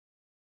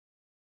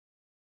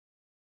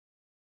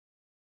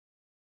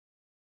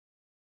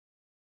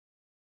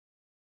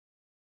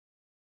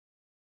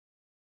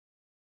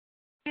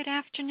good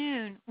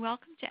afternoon.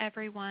 Welcome to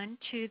everyone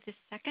to the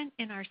second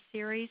in our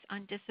series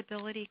on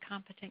disability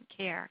competent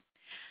care.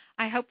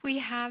 I hope we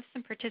have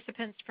some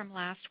participants from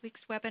last week's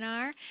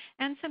webinar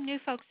and some new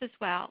folks as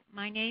well.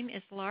 My name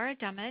is Laura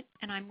Dummett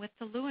and I'm with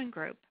the Lewin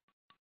Group.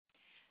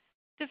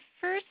 The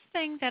first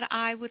thing that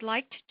I would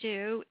like to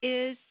do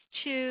is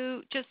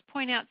to just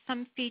point out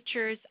some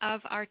features of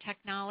our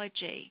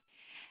technology.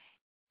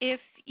 If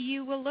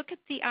you will look at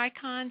the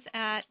icons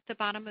at the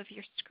bottom of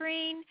your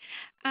screen,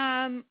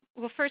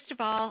 well, first of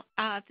all,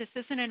 this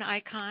isn't an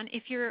icon.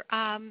 If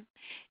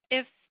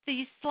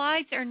the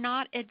slides are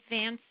not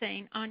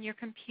advancing on your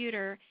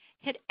computer,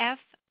 hit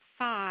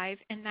F5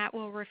 and that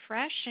will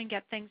refresh and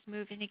get things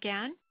moving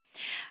again.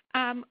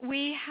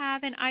 We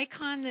have an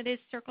icon that is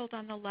circled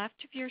on the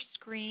left of your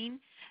screen.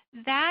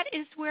 That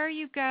is where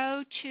you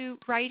go to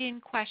write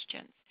in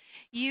questions.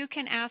 You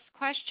can ask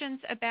questions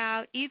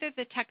about either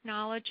the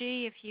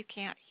technology if you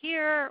can't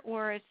hear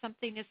or if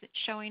something isn't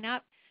showing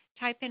up.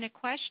 Type in a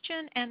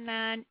question and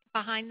then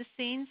behind the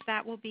scenes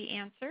that will be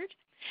answered.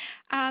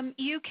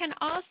 You can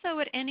also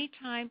at any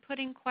time put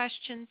in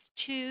questions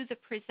to the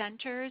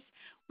presenters.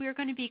 We're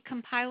going to be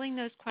compiling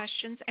those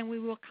questions and we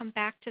will come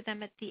back to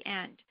them at the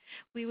end.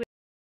 We would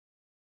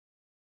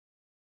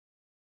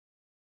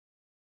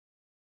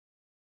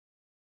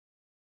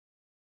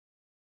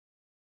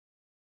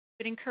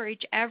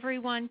encourage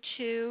everyone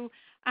to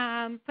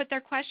put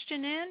their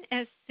question in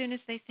as soon as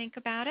they think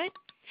about it.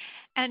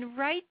 And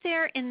right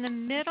there in the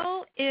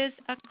middle is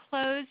a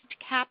closed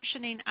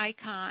captioning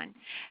icon.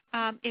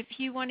 If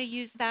you want to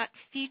use that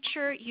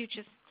feature, you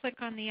just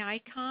click on the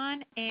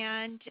icon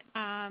and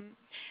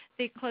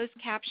the closed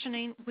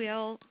captioning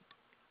will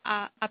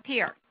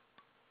appear.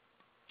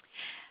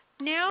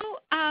 Now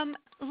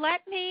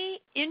let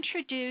me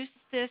introduce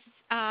this,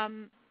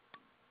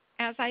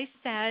 as I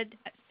said,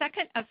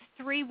 second of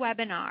 3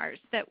 webinars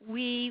that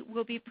we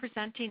will be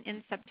presenting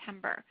in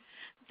September.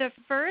 The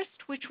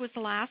first, which was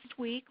last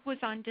week, was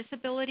on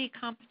disability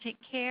competent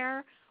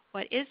care.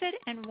 What is it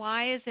and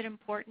why is it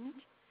important?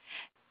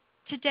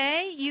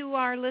 Today you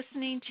are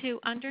listening to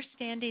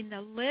Understanding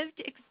the Lived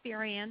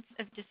Experience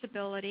of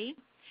Disability.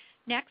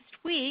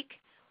 Next week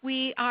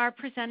we are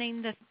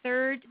presenting the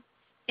third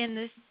in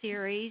this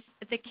series,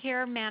 the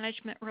Care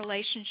Management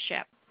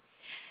Relationship.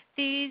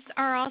 These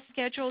are all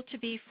scheduled to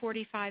be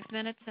 45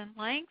 minutes in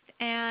length,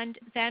 and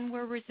then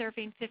we're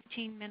reserving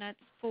 15 minutes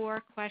for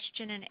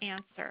question and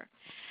answer.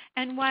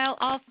 And while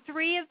all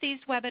 3 of these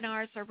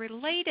webinars are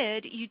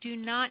related, you do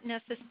not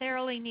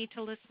necessarily need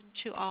to listen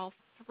to all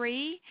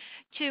 3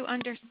 to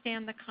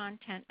understand the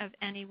content of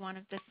any one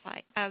of the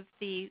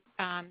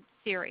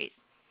series.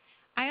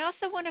 I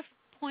also want to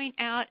point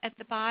out at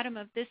the bottom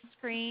of this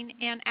screen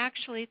and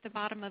actually at the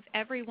bottom of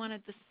every one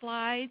of the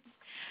slides,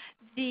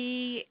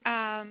 the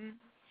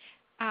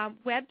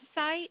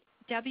website,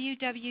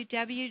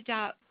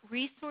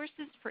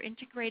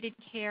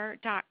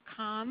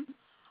 www.resourcesforintegratedcare.com.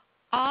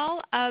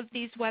 All of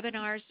these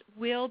webinars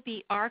will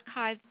be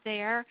archived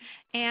there,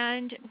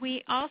 and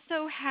we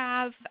also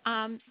have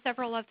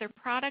several other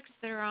products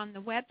that are on the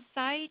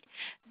website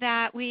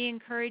that we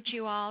encourage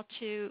you all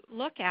to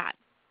look at.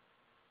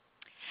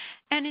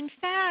 And in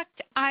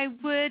fact, I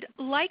would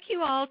like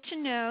you all to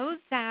know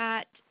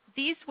that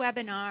these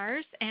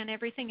webinars and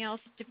everything else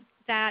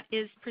that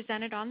is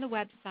presented on the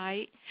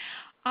website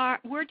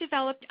were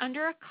developed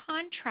under a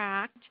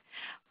contract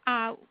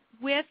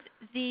with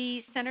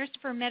the Centers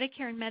for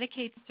Medicare and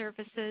Medicaid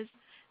Services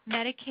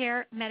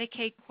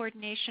Medicare-Medicaid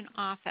Coordination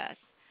Office.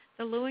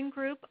 The Lewin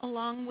Group,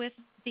 along with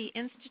the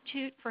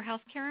Institute for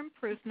Healthcare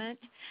Improvement,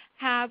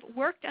 have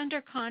worked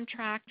under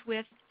contract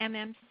with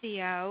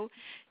MMCO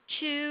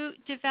to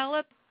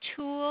develop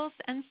tools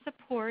and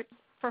support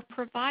for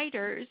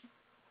providers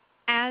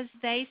as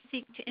they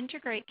seek to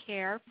integrate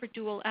care for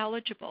dual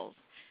eligibles,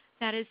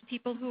 that is,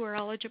 people who are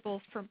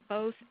eligible for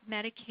both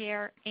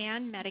Medicare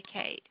and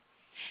Medicaid.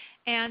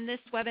 And this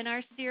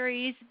webinar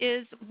series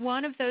is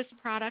one of those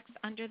products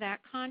under that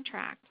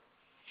contract.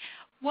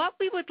 What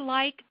we would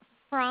like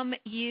from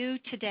you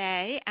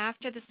today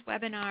after this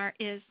webinar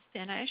is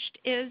finished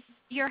is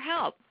your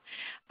help.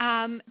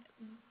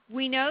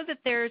 We know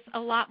that there's a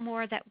lot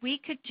more that we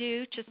could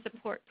do to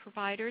support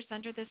providers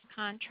under this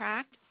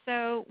contract,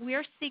 so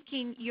we're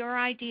seeking your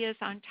ideas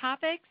on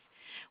topics,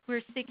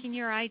 we're seeking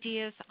your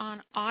ideas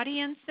on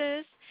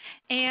audiences,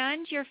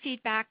 and your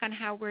feedback on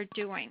how we're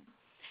doing.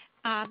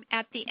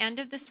 At the end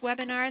of this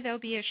webinar, there'll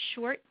be a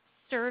short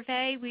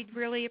survey. We'd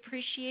really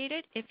appreciate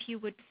it if you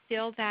would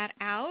fill that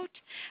out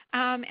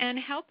and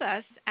help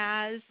us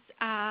as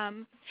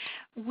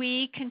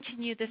we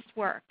continue this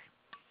work.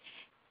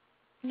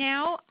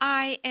 Now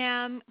I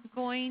am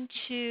going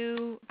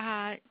to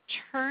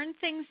turn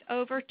things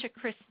over to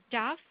Chris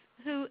Duff,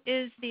 who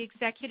is the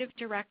Executive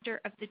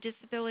Director of the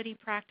Disability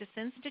Practice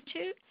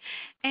Institute,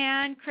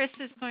 and Chris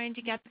is going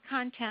to get the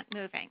content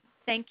moving.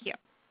 Thank you.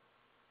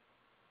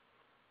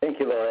 Thank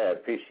you, Laura. I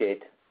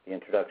appreciate the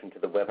introduction to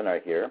the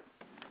webinar here.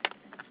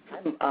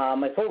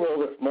 My sole role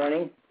this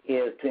morning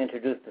is to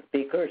introduce the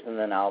speakers, and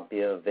then I'll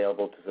be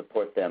available to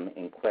support them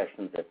in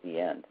questions at the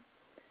end.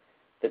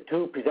 The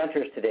two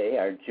presenters today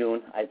are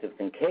June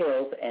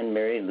Isaacson-Kales and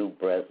Mary Lou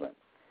Breslin.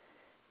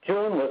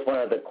 June was one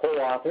of the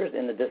co-authors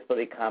in the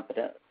Disability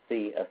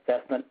Competency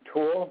Assessment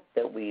tool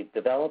that we've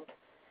developed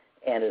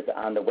and is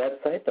on the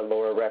website that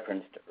Laura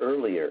referenced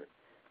earlier.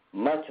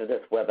 Much of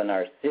this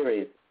webinar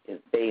series is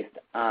based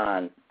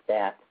on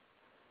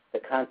the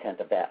content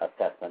of that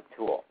assessment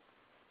tool.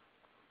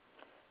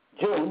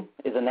 June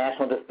is a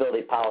national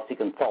disability policy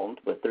consultant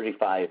with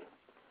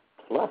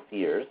 35-plus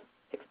years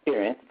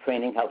experience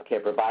training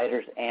healthcare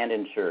providers and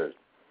insurers,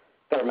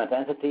 government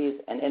entities,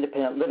 and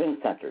independent living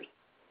centers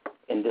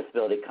in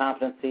disability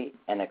competency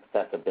and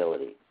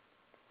accessibility.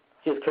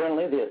 She is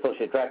currently the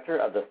Associate Director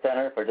of the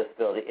Center for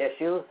Disability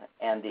Issues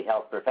and the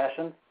Health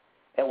Professions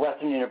at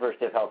Western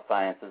University of Health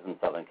Sciences in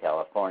Southern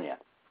California.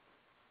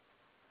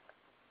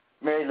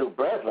 Mary Lou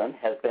Breslin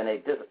has been a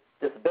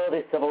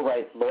disability civil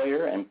rights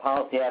lawyer and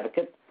policy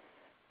advocate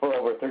for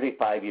over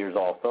 35 years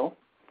also.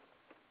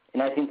 In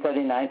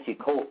 1979, she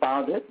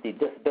co-founded the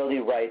Disability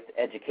Rights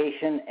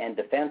Education and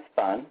Defense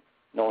Fund,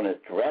 known as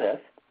DREDIF,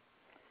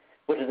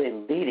 which is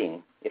a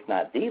leading, if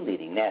not the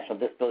leading, national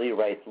disability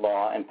rights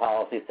law and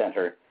policy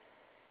center,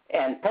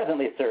 and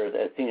presently serves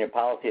as Senior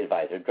Policy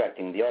Advisor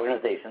directing the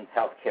organization's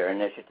healthcare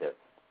initiatives.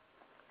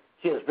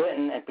 She has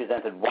written and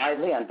presented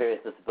widely on various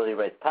disability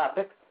rights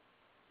topics,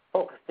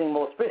 focusing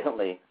most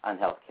recently on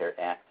healthcare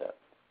access.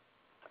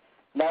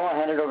 Now I'll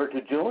hand it over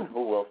to June,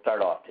 who will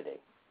start off today.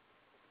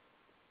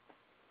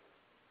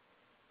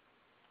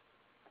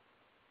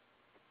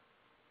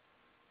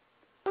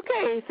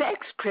 Okay,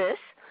 thanks, Chris.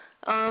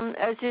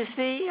 As you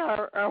see,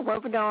 our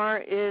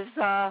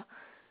webinar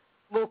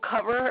will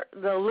cover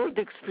the lived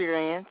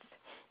experience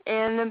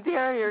and the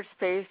barriers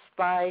faced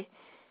by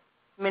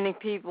many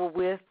people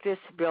with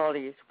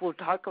disabilities. We'll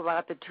talk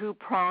about the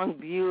two-pronged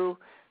view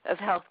of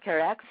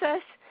healthcare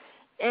access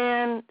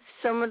and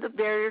some of the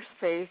barriers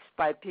faced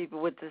by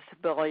people with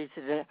disabilities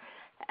in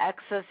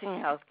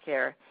accessing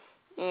healthcare,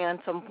 and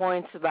some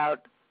points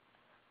about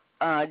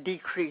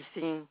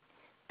decreasing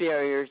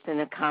barriers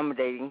and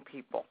accommodating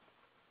people.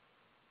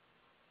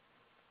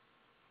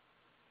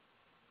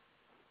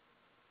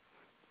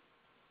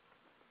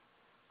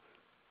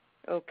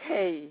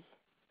 Okay,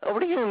 over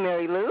to you,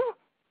 Mary Lou.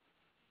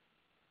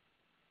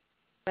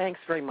 Thanks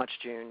very much,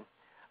 June,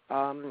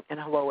 and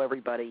hello,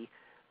 everybody.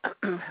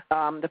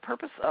 The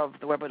purpose of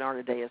the webinar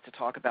today is to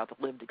talk about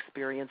the lived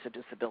experience of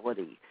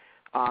disability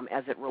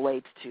as it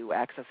relates to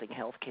accessing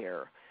health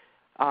care.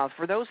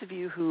 For those of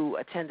you who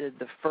attended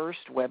the first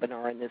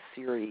webinar in this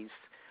series,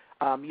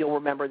 you'll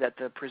remember that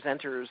the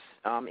presenters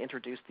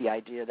introduced the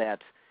idea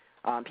that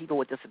people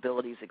with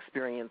disabilities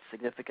experience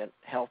significant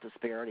health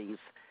disparities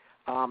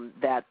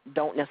that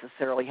don't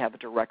necessarily have a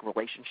direct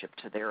relationship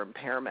to their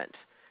impairment.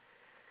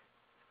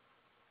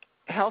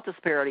 Health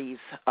disparities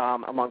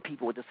among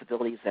people with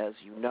disabilities, as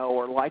you know,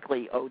 are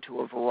likely owed to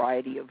a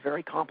variety of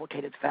very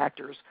complicated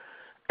factors.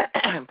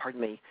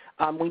 Pardon me.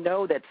 We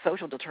know that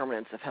social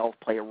determinants of health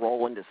play a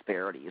role in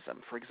disparities.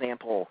 For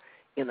example,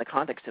 in the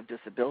context of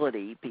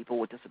disability, people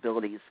with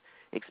disabilities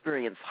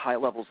experience high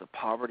levels of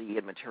poverty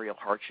and material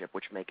hardship,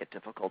 which make it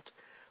difficult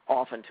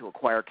often to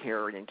acquire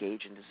care and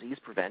engage in disease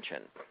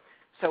prevention.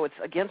 So it's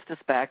against this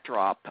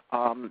backdrop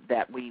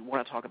that we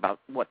want to talk about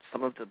what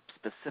some of the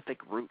specific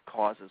root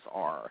causes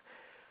are.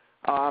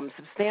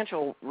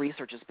 Substantial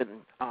research has been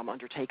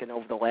undertaken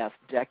over the last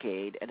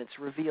decade, and it's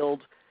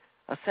revealed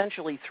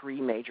essentially three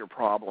major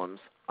problems.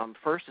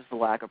 First is the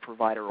lack of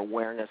provider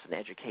awareness and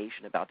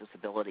education about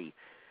disability,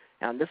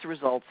 and this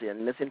results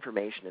in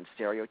misinformation and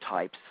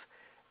stereotypes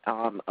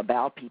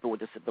about people with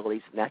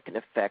disabilities, and that can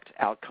affect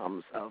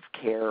outcomes of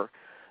care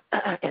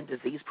and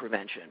disease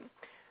prevention.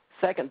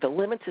 Second, the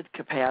limited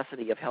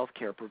capacity of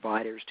healthcare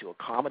providers to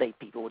accommodate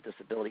people with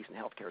disabilities in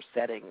healthcare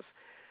settings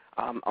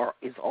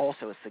is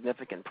also a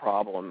significant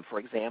problem. For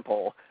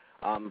example,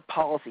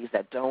 policies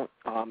that don't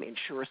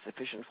ensure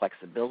sufficient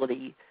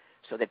flexibility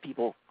so that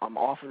people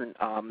often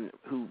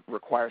who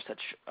require such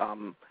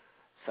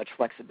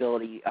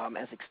flexibility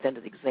as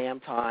extended exam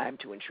time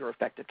to ensure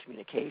effective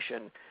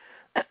communication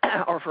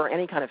or for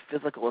any kind of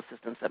physical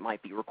assistance that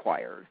might be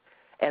required.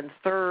 And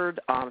third,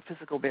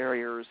 physical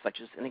barriers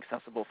such as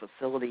inaccessible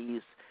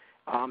facilities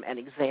and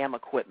exam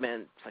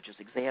equipment such as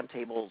exam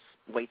tables,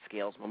 weight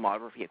scales,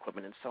 mammography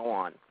equipment, and so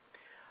on.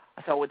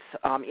 So it's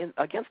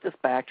against this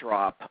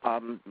backdrop,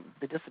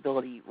 the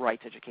Disability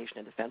Rights Education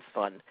and Defense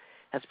Fund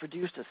has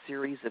produced a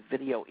series of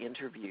video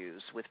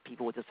interviews with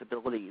people with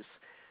disabilities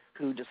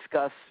who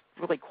discuss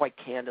really quite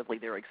candidly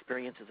their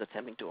experiences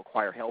attempting to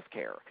acquire health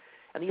care.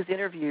 And these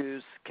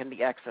interviews can be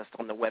accessed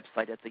on the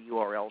website at the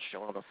URL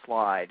shown on the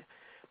slide.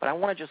 But I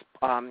want to just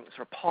sort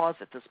of pause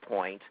at this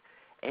point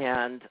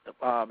and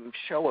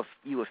show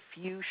you a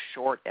few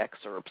short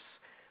excerpts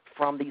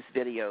from these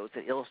videos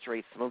that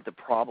illustrate some of the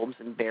problems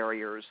and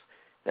barriers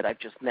that I've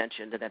just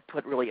mentioned and that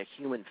put really a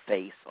human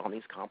face on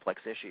these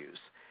complex issues.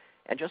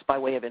 And just by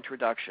way of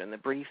introduction, the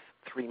brief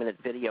 3-minute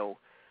video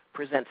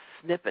presents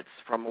snippets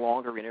from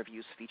longer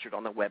interviews featured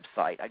on the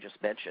website I just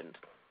mentioned.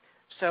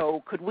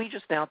 So could we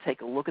just now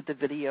take a look at the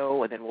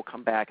video, and then we'll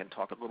come back and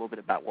talk a little bit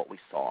about what we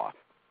saw.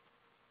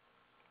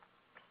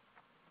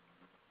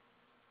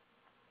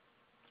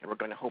 and we're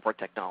going to hope our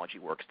technology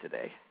works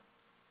today.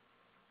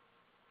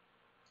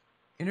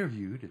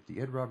 Interviewed at the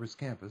Ed Roberts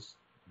campus,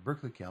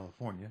 Berkeley,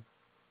 California,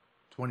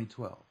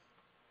 2012.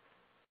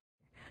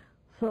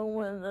 So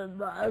when the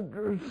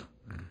doctors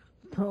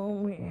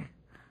told me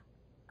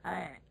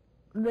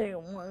they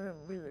wanted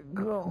me to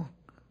go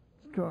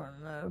to a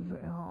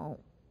nursing home,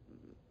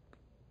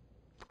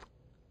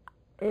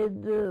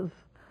 it just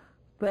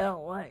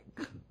felt like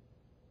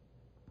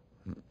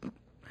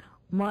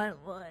my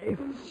life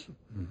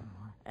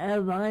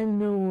as I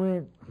knew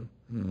it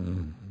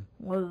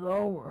was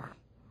over.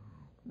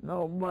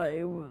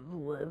 Nobody was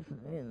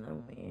listening to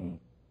me.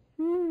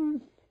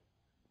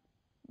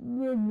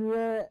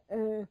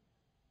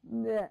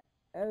 The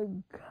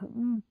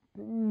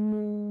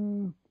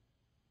accompanying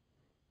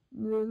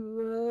the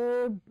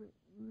lab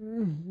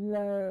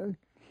research,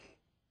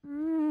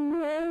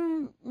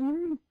 my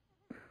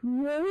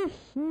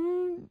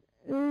impression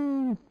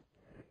is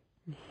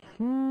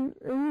she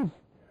is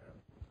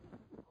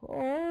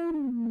far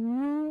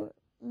more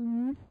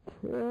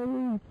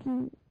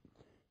intelligent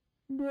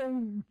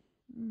than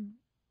she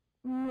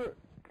looks.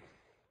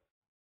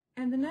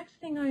 And the next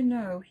thing I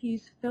know,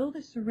 he's filled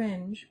a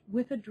syringe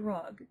with a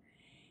drug.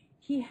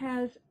 He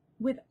has,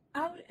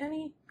 without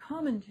any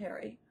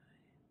commentary,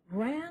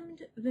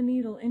 rammed the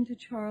needle into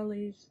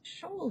Charlie's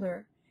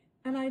shoulder.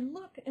 And I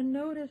look and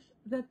notice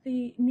that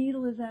the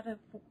needle is at a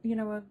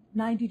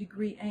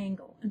 90-degree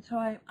angle. And so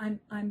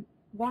I'm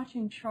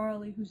watching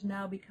Charlie, who's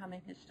now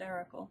becoming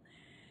hysterical.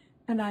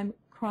 And I'm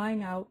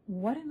crying out,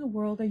 "What in the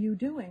world are you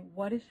doing?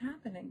 What is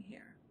happening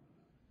here?"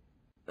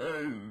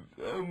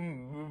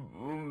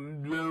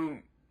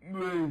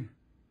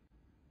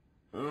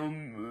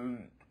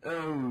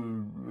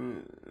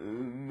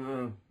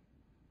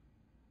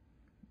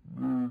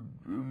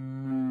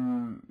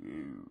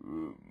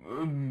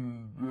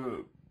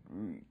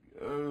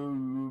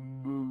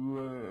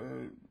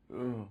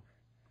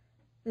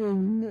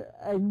 And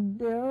I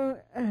don't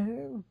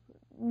have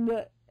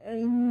the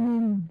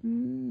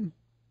energy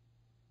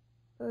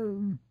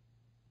to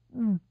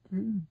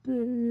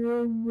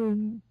deal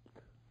with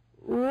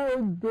or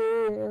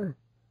their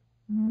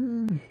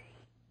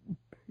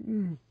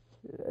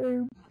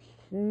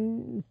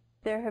misperceptions.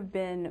 There have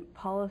been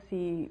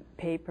policy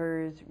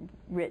papers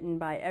written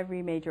by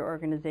every major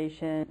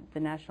organization, the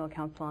National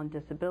Council on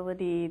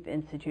Disability, the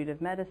Institute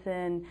of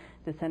Medicine,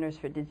 the Centers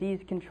for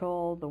Disease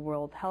Control, the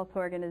World Health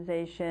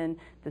Organization,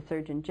 the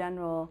Surgeon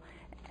General,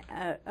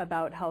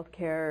 about health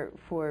care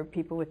for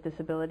people with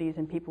disabilities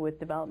and people with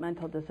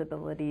developmental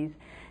disabilities.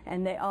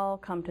 And they all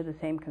come to the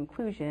same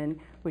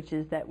conclusion, which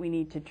is that we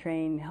need to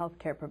train health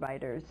care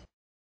providers.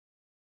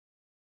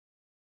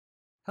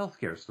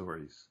 Healthcare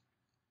Stories,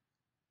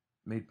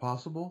 made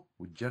possible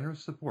with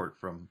generous support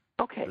from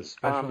the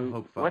Special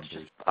Hope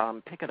Foundation. Let's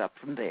just pick it up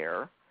from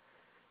there.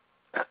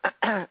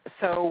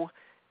 So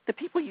the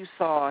people you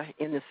saw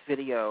in this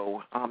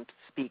video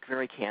speak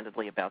very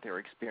candidly about their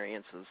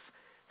experiences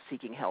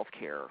seeking health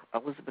care.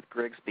 Elizabeth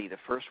Grigsby, the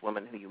first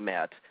woman who you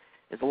met,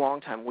 is a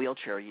longtime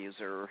wheelchair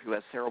user who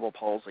has cerebral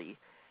palsy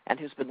and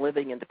who's been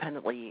living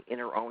independently in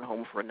her own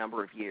home for a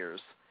number of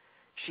years.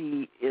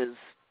 She is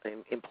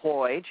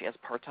employed, she has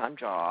a part-time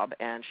job,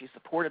 and she's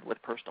supported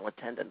with personal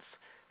attendants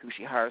who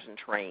she hires and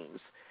trains.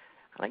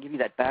 And I give you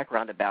that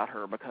background about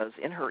her because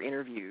in her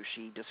interview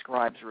she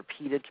describes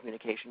repeated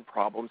communication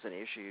problems and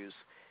issues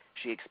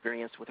she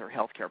experienced with her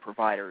healthcare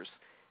providers.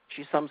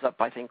 She sums up,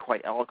 I think,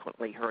 quite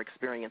eloquently her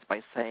experience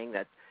by saying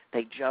that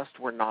they just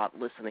were not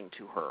listening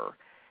to her.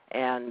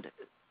 And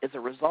as a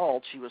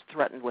result, she was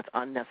threatened with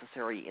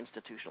unnecessary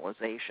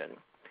institutionalization.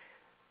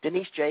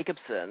 Denise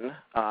Jacobson,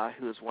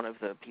 who is one of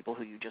the people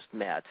who you just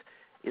met,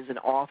 is an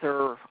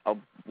author, a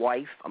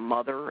wife, a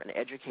mother, an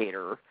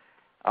educator.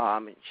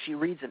 She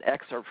reads an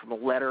excerpt from a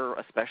letter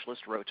a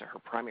specialist wrote to her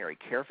primary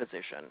care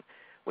physician,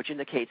 which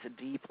indicates a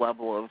deep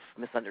level of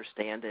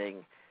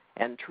misunderstanding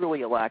and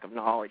truly a lack of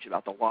knowledge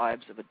about the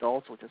lives of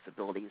adults with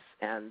disabilities,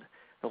 and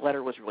the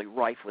letter was really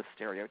rife with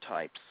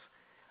stereotypes.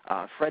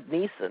 Fred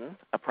Neeson,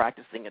 a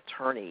practicing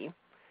attorney,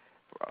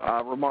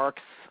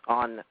 remarks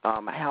on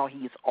how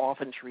he's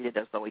often treated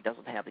as though he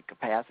doesn't have the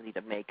capacity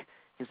to make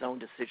his own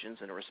decisions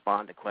and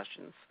respond to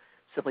questions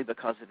simply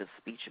because of his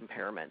speech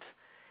impairment.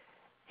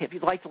 If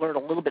you'd like to learn a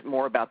little bit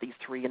more about these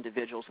three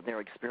individuals and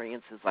their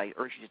experiences, I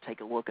urge you to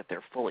take a look at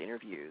their full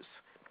interviews.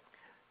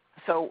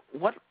 So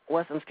what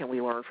lessons can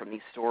we learn from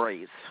these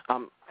stories?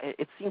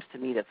 It seems to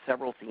me that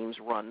several themes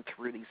run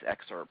through these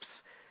excerpts.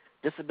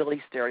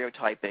 Disability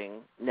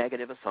stereotyping,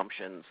 negative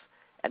assumptions,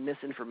 and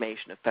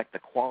misinformation affect the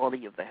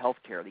quality of the health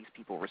care these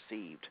people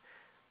received.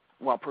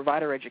 While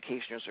provider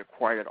education is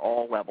required at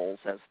all levels,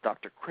 as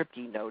Dr.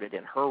 Kripke noted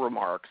in her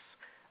remarks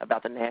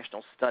about the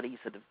national studies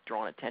that have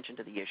drawn attention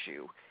to the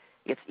issue,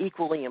 it's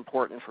equally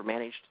important for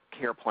managed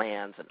care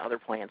plans and other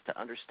plans to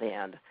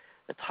understand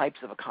the types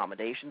of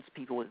accommodations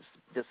people with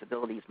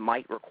disabilities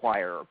might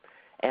require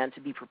and to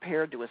be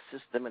prepared to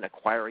assist them in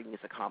acquiring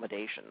these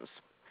accommodations.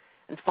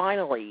 And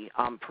finally,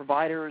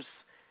 providers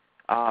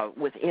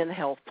within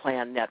health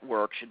plan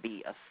networks should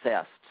be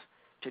assessed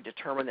to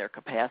determine their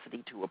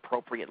capacity to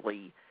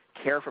appropriately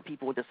care for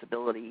people with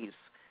disabilities,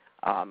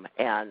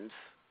 and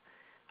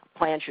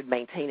plans should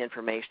maintain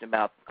information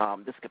about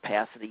this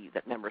capacity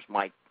that members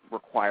might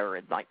require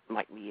and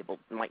might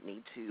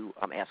need to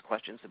ask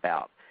questions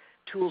about.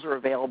 Tools are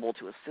available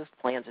to assist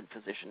plans and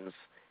physicians,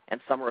 and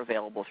some are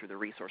available through the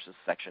resources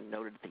section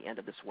noted at the end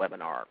of this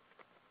webinar.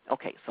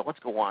 Okay, so let's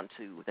go on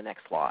to the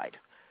next slide.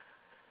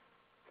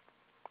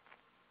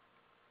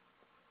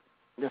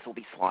 This will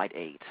be slide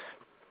 8.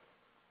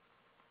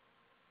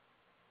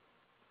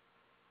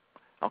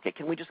 Okay,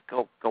 can we just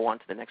go on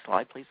to the next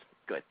slide, please?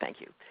 Good, thank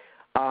you.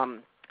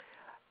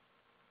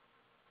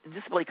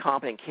 Disability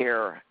competent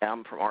care,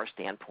 from our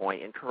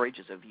standpoint,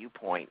 encourages a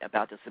viewpoint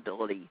about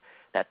disability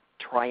that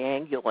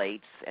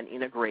triangulates and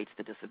integrates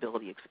the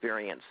disability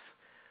experience.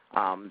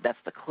 That's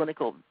the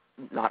clinical,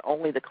 not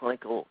only the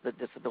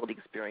disability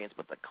experience,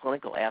 but the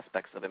clinical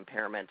aspects of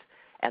impairment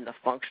and the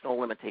functional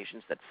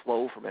limitations that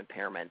flow from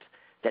impairment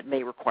that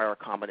may require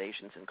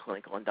accommodations in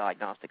clinical and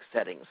diagnostic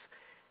settings.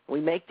 We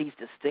make these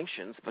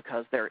distinctions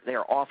because they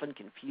are often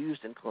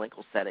confused in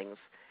clinical settings,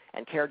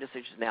 and care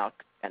decisions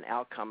and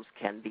outcomes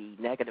can be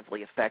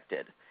negatively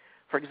affected.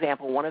 For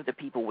example, one of the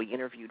people we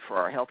interviewed for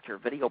our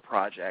healthcare video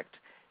project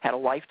had a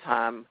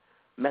lifetime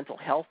mental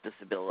health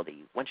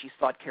disability. When she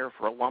sought care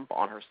for a lump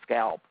on her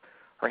scalp,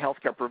 her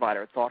healthcare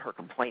provider thought her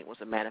complaint was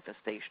a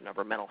manifestation of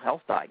her mental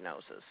health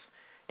diagnosis.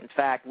 In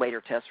fact,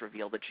 later tests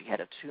revealed that she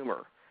had a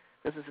tumor.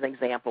 This is an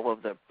example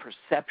of the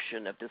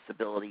perception of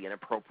disability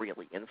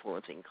inappropriately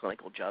influencing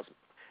clinical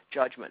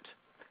judgment.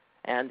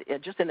 And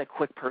just in a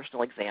quick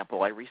personal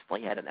example, I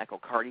recently had an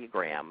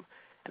echocardiogram,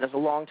 and as a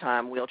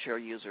longtime wheelchair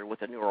user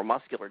with a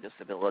neuromuscular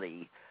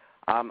disability,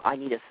 I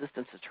need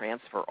assistance to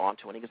transfer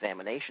onto an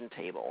examination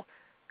table.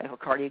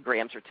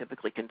 Echocardiograms are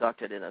typically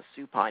conducted in a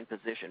supine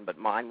position, but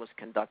mine was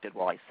conducted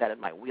while I sat in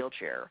my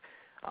wheelchair,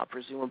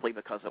 presumably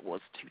because it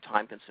was too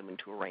time-consuming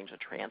to arrange a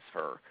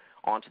transfer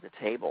onto the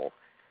table.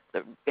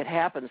 It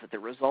happens that the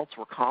results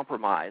were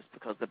compromised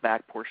because the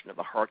back portion of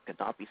the heart could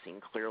not be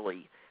seen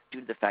clearly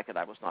due to the fact that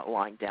I was not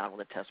lying down when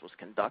the test was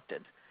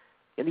conducted.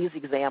 In these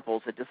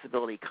examples, a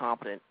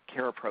disability-competent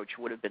care approach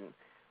would have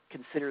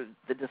considered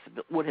the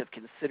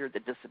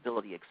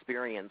disability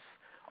experience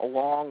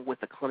along with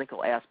the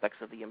clinical aspects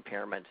of the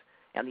impairment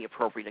and the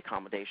appropriate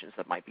accommodations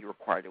that might be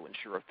required to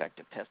ensure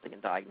effective testing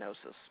and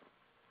diagnosis.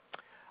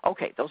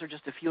 Okay, those are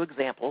just a few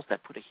examples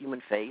that put a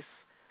human face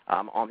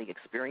on the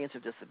experience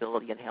of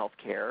disability in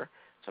healthcare.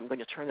 So I'm going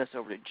to turn this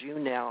over to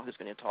June now, who's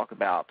going to talk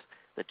about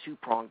the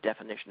two-pronged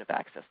definition of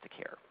access to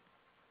care.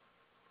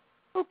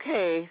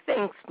 Okay,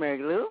 thanks,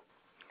 Mary Lou.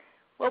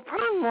 Well,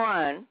 prong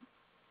 1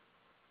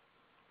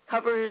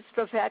 covers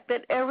the fact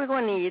that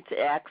everyone needs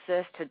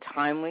access to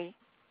timely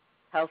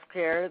health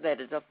care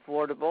that is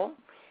affordable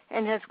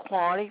and has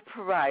quality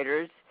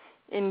providers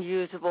in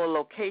usable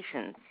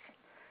locations.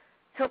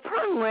 So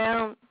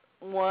prong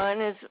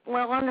 1 is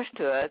well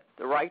understood: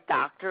 the right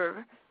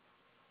doctor,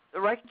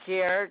 the right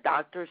care,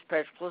 doctor,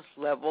 specialist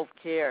level of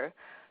care,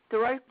 the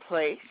right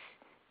place,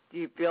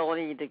 the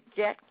ability to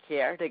get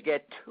care, to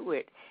get to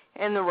it,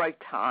 and the right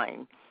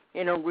time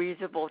in a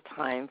reasonable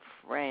time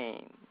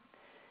frame.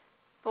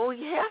 But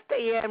we have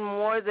to add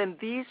more than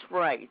these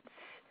rights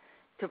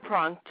to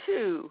prong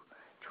 2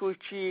 to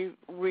achieve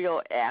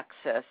real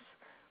access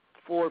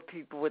for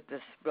people with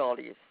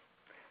disabilities.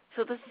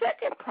 So the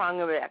second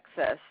prong of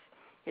access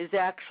is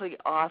actually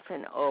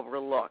often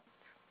overlooked.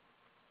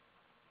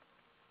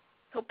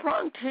 So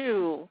prong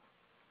 2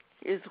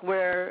 is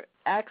where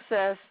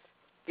access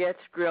gets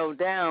drilled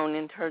down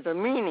in terms of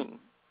meaning,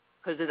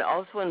 because it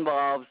also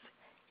involves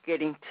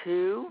getting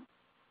to,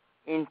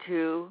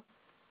 into,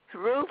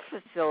 through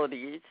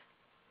facilities,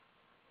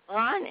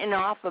 on and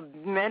off of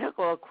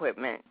medical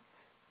equipment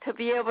to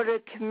be able to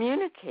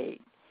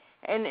communicate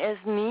and, as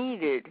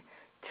needed,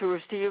 to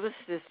receive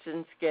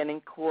assistance getting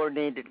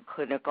coordinated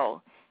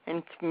clinical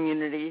and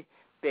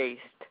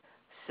community-based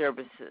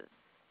services.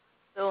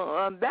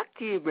 So back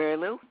to you, Mary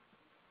Lou.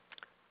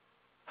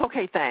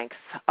 Okay, thanks.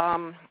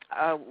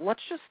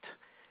 Let's just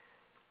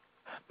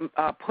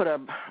put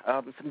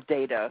some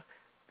data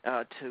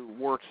to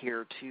work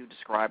here to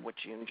describe what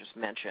June just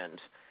mentioned.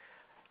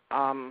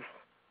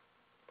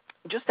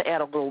 Just to add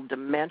a little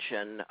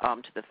dimension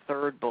to the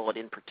third bullet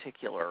in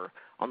particular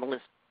on the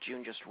list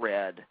June just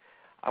read,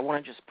 I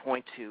want to just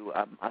point to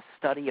a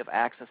study of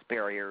access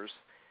barriers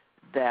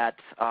that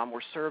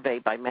were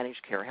surveyed by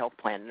managed care health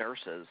plan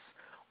nurses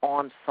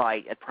on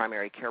site at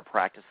primary care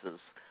practices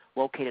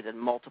located in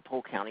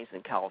multiple counties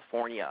in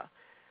California.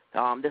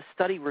 This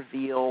study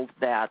revealed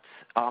that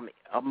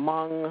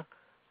among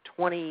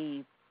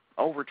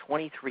over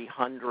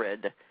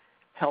 2,300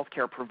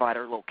 healthcare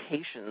provider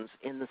locations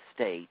in the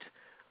state,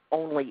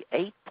 only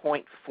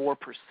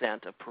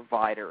 8.4% of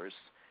providers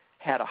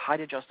had a height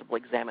adjustable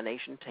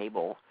examination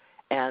table,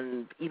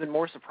 and even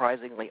more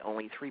surprisingly,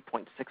 only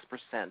 3.6%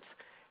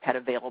 had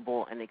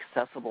available an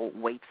accessible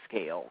weight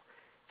scale.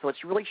 So it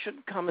really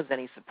shouldn't come as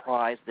any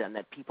surprise then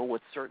that people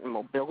with certain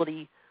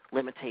mobility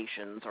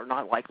limitations are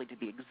not likely to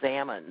be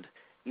examined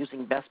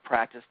using best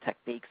practice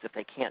techniques if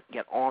they can't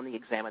get on the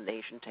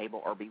examination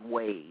table or be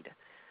weighed.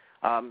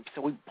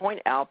 So we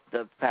point out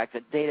the fact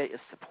that data is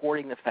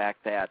supporting the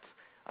fact that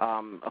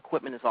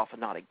equipment is often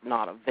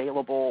not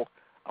available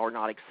or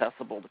not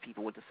accessible to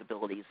people with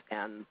disabilities,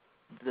 and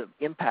the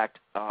impact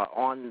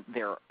on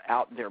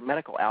their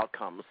medical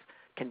outcomes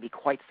can be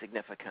quite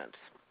significant.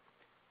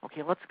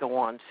 Okay, let's go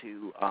on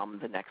to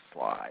the next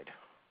slide.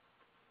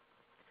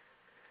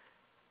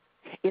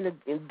 In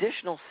an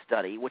additional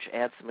study, which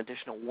adds some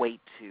additional weight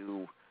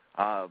to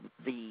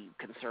the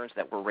concerns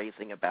that we're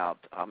raising about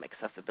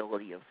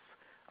accessibility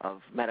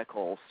of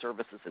medical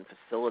services and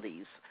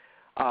facilities,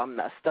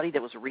 a study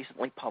that was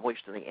recently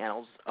published in the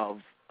Annals of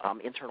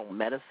Internal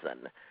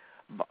Medicine,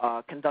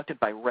 conducted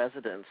by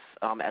residents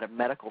at a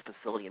medical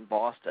facility in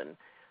Boston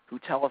who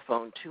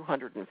telephoned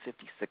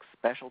 256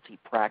 specialty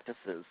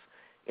practices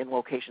in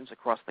locations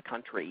across the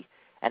country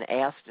and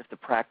asked if the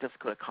practice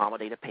could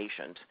accommodate a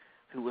patient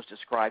who was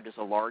described as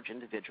a large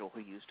individual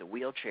who used a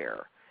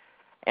wheelchair.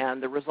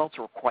 And the results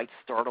were quite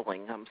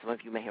startling. Some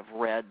of you may have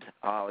read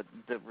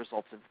the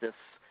results of this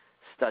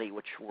study,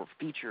 which were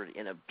featured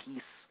in a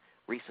piece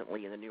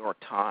recently in the New York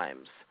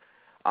Times.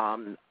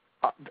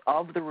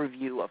 Of the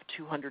review of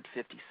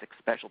 256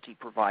 specialty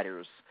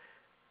providers,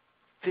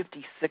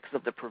 56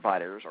 of the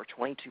providers, or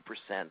 22%,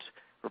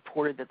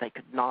 reported that they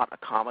could not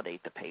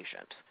accommodate the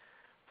patient.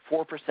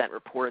 4%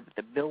 reported that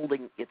the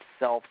building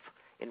itself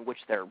in which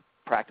their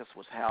practice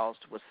was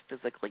housed was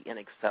physically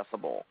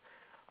inaccessible.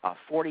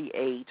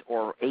 48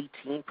 or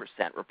 18%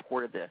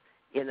 reported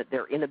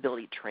their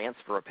inability to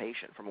transfer a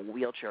patient from a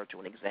wheelchair to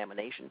an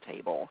examination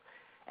table,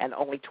 and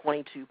only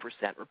 22%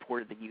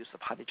 reported the use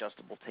of height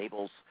adjustable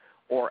tables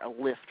or a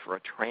lift for a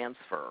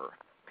transfer.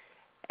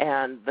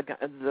 And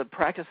the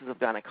practices of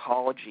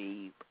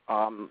gynecology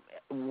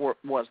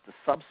was the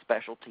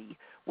subspecialty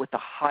with the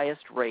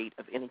highest rate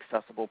of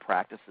inaccessible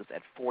practices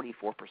at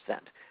 44%,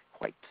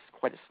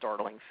 quite a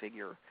startling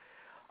figure.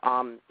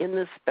 In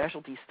this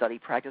specialty study,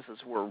 practices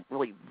were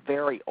really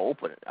very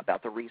open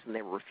about the reason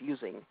they were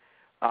refusing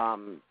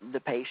the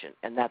patient,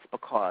 and that's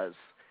because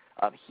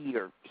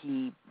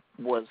he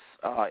was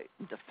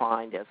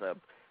defined as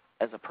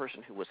a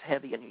person who was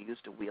heavy and who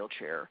used a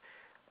wheelchair.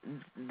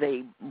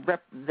 They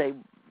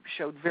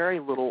showed very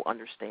little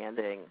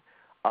understanding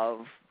of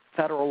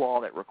federal law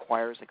that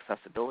requires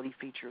accessibility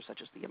features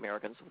such as the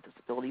Americans with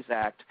Disabilities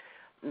Act,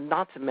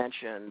 not to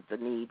mention the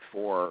need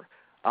for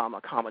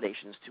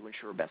accommodations to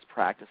ensure best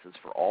practices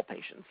for all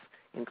patients,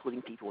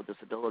 including people with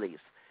disabilities.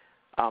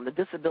 The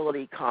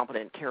disability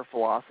competent care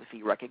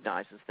philosophy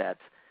recognizes that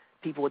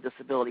people with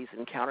disabilities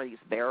encounter these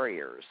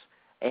barriers,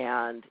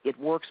 and it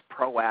works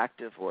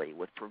proactively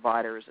with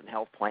providers and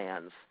health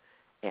plans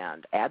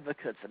and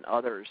advocates and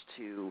others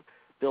to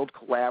build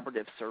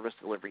collaborative service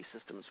delivery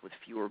systems with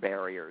fewer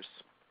barriers.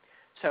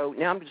 So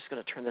now I'm just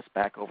going to turn this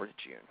back over to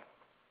June.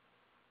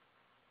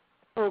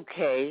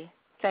 Okay,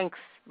 thanks,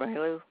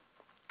 Marilu.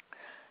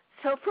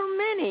 So for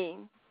many,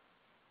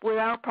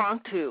 without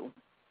prong two,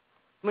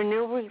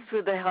 maneuvering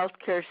through the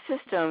healthcare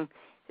system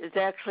is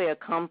actually a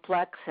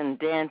complex and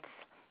dense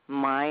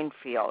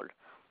minefield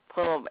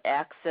full of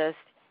access,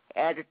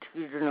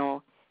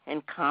 attitudinal,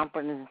 and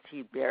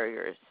competency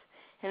barriers.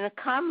 And the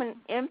common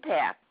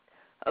impact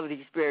of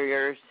these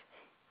barriers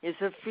is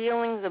the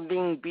feelings of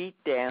being beat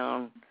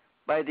down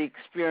by the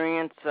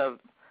experience of,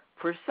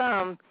 for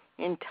some,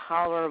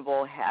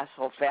 intolerable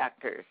hassle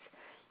factors.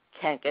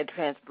 Can't get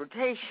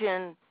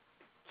transportation,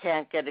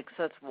 can't get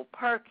accessible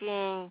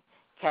parking,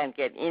 can't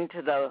get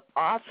into the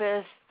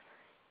office,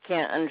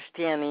 can't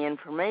understand the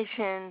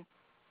information,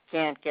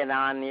 can't get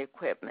on the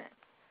equipment.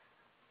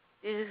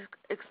 These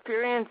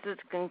experiences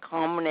can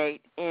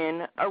culminate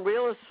in a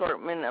real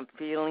assortment of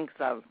feelings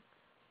of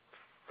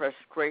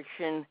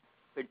frustration,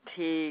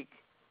 fatigue,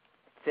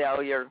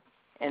 failure,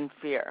 and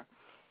fear.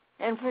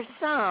 And for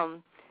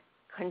some,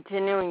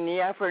 continuing the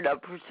effort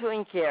of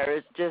pursuing care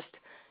is just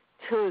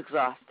too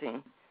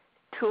exhausting,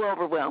 too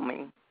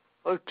overwhelming,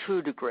 or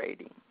too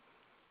degrading.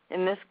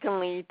 And this can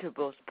lead to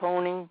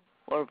postponing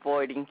or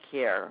avoiding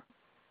care,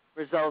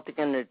 resulting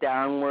in a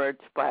downward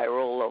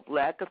spiral of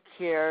lack of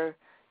care,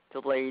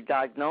 delayed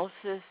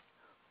diagnosis,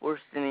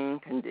 worsening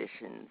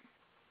conditions,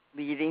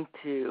 leading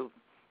to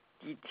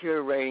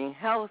deteriorating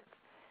health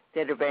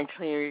that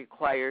eventually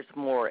requires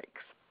more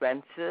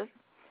expensive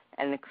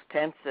and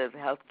extensive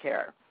health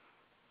care.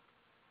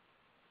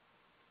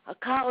 A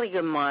colleague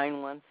of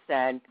mine once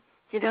said,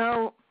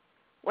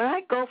 when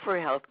I go for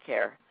health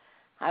care,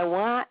 I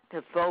want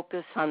to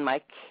focus on my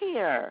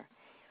care.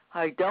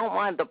 I don't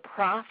want the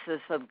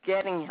process of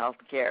getting health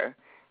care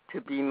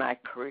to be my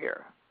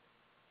career.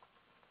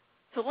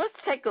 So let's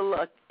take a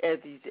look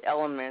at these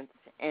elements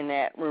and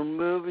at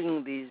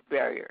removing these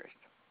barriers.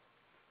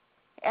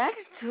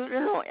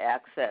 Attitudinal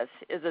access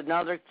is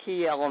another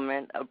key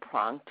element of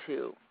prong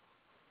two.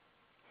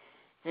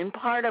 And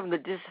part of the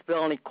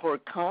disability core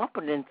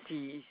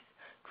competencies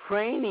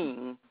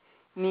training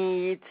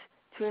needs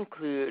to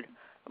include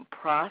a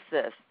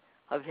process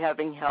of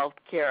having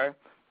healthcare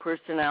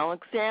personnel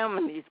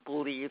examine these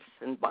beliefs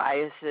and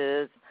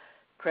biases,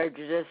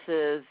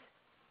 prejudices,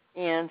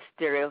 and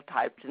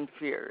stereotypes and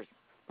fears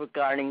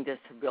regarding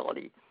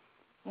disability.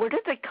 Where do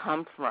they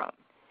come from,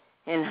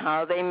 and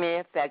how they may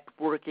affect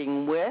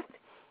working with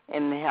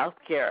and the health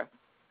care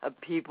of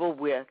people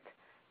with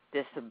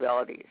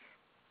disabilities.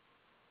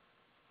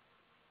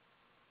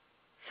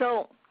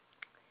 So,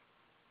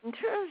 in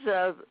terms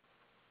of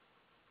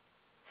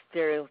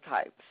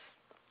stereotypes,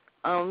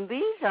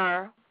 these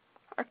are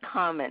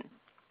common.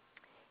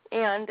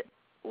 And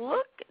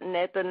look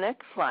at the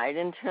next slide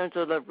in terms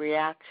of the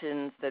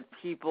reactions that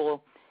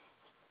people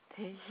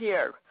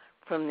hear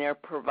from their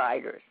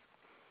providers.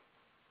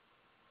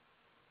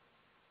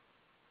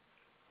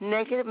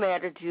 Negative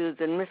attitudes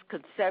and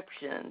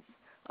misconceptions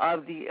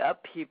of the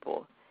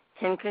people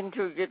can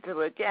contribute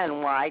to,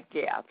 again, wide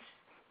gaps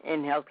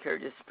in healthcare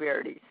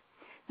disparities.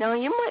 Now,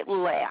 you might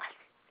laugh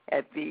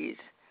at these,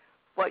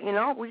 but,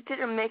 we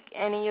didn't make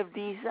any of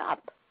these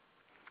up.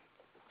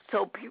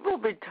 So people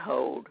have been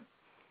told,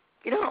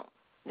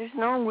 there's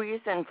no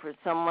reason for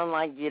someone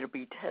like you to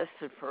be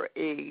tested for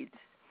AIDS.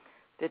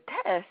 The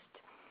test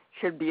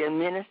should be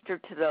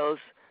administered to those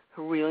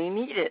who really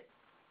need it,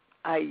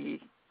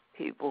 i.e.,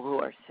 people who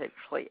are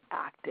sexually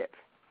active.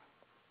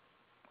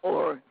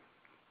 Or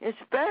it's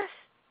best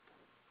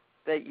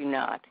that you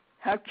not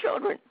have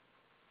children.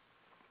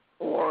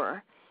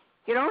 Or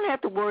you don't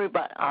have to worry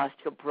about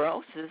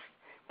osteoporosis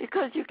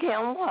because you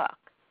can't walk.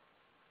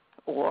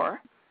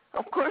 Or,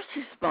 of course,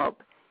 you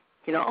smoke.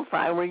 If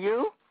I were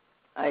you,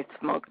 I'd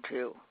smoke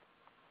too.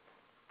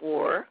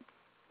 Or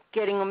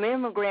getting a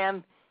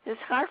mammogram is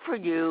hard for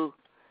you,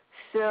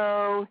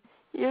 so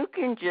you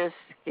can just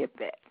skip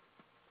it.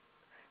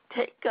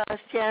 Take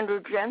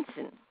Sandra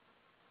Jensen,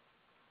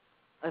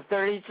 a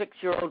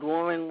 36-year-old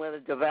woman with a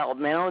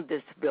developmental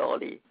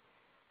disability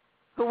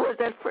who was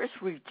at first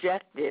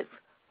rejected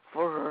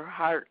for her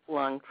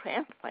heart-lung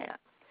transplant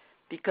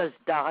because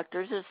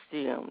doctors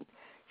assumed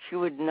she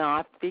would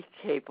not be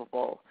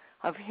capable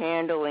of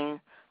handling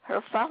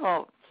her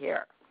follow-up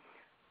care.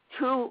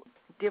 2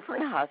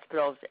 different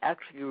hospitals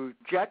actually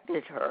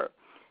rejected her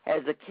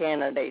as a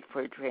candidate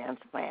for a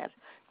transplant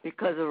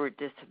because of her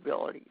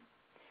disability.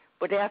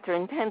 But after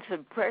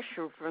intensive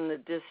pressure from the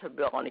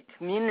disability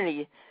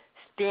community,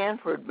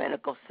 Stanford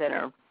Medical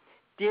Center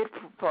did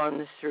perform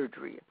the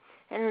surgery,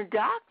 and her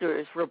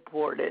doctors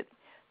reported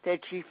that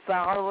she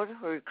followed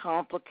her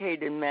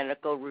complicated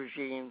medical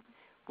regime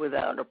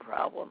without a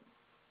problem.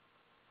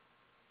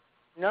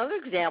 Another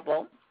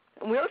example,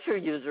 a wheelchair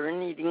user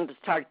needing to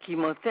start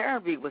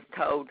chemotherapy was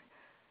told,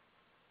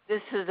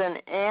 this is an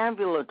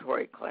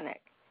ambulatory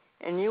clinic,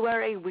 and you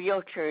are a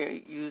wheelchair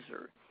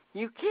user.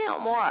 You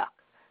can't walk,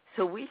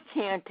 so we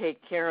can't take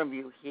care of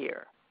you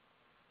here.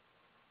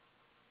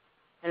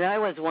 And I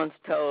was once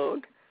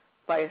told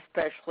by a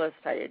specialist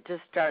I had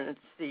just started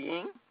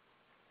seeing,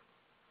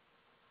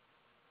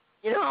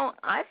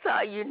 I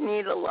thought you'd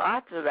need a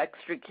lot of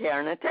extra care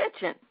and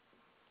attention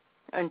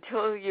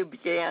until you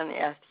began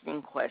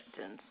asking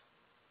questions.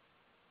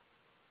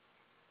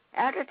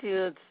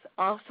 Attitudes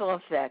also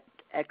affect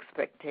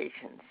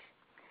expectations.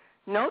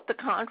 Note the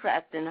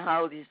contrast in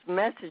how these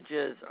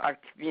messages are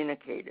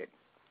communicated.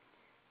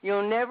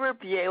 You'll never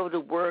be able to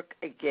work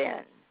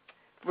again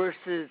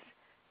versus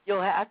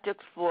you'll have to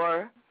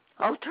explore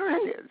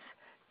alternatives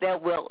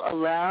that will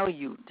allow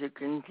you to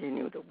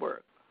continue to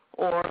work.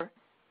 Or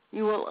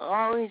you will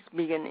always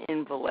be an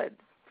invalid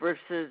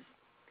versus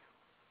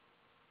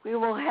we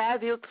will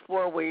have you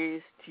explore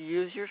ways to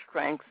use your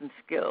strengths and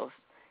skills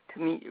to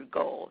meet your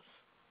goals.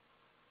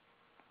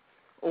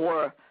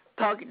 Or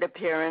talking to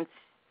parents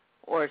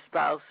or a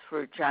spouse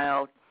for a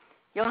child,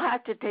 you'll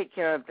have to take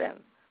care of them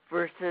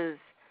versus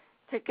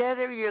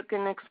together you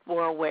can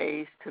explore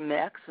ways to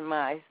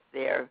maximize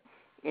their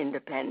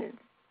independence.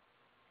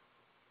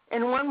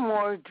 And one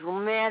more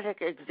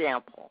dramatic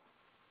example.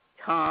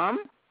 Tom,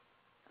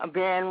 a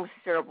man with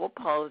cerebral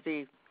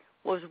palsy,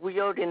 was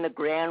wheeled in the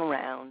grand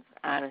rounds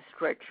on a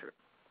stretcher,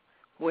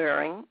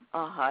 wearing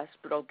a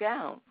hospital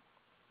gown.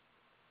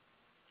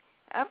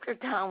 After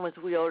Tom was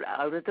wheeled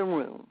out of the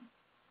room,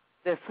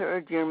 the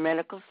third-year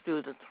medical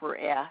students were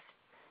asked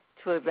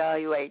to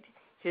evaluate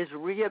his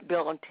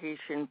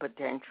rehabilitation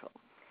potential.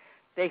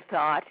 They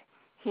thought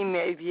he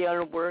may be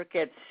able to work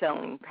at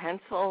selling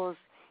pencils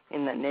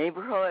in the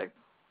neighborhood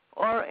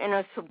or in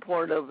a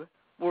supportive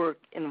work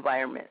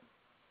environment.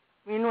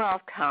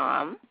 Meanwhile,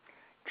 Tom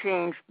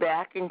changed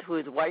back into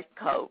his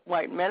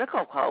white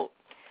medical coat,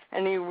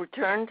 and he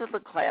returned to the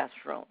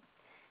classroom.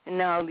 And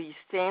now these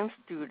same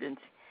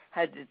students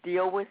had to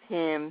deal with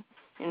him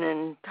in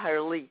an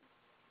entirely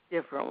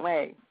different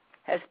way.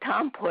 As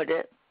Tom put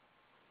it,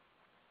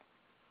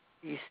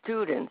 these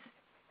students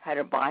had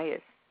a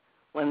bias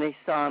when they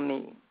saw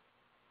me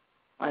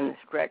on the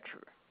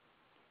stretcher.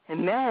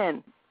 And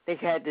then they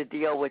had to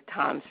deal with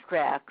Tom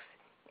Strax,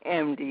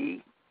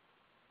 MD,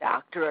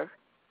 doctor,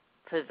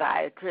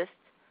 physiatrist,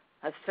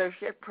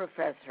 associate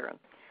professor,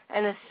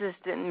 and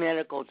assistant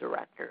medical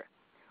director,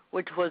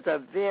 which was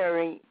a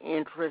very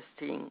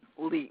interesting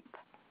leap.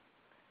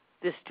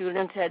 The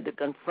students had to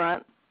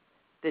confront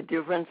the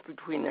difference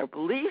between their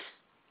beliefs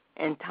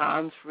and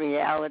Tom's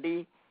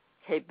reality,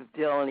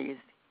 capabilities,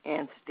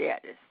 and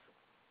status.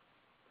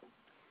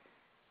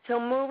 So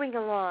moving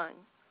along,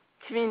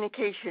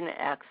 communication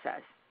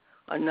access,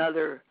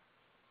 another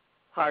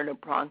part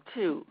of prong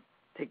 2,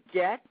 to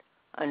get,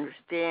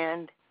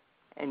 understand,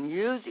 and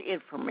use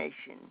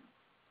information,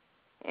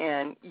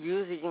 and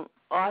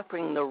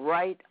offering the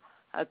right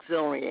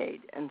auxiliary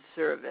aid and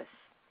service.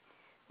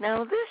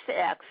 Now, this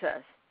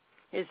access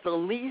is the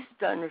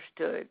least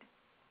understood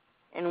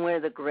and where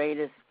the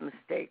greatest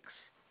mistakes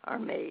are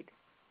made.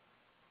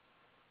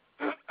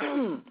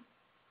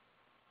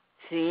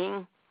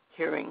 Seeing,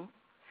 hearing,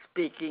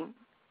 speaking,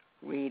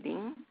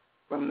 reading,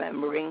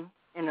 remembering,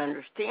 and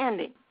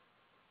understanding.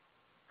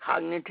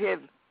 Cognitive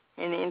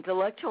and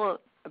intellectual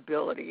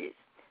abilities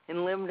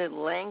and limited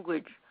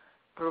language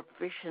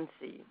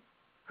proficiency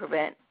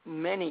prevent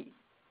many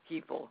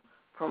people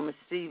from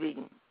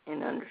receiving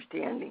and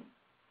understanding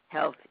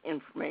health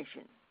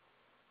information.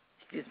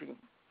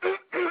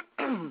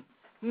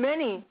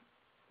 Many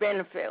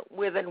benefit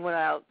with and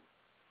without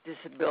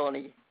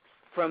disability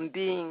from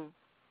being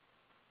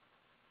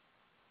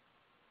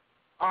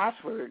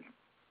offered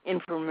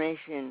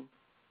information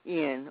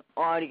in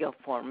audio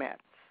formats,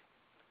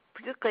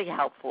 particularly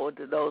helpful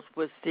to those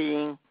with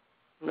seeing,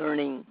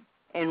 learning,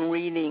 and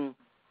reading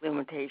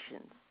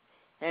limitations.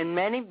 And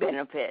many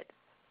benefit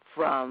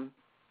from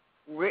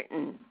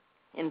written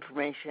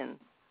information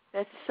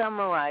that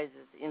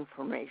summarizes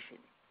information,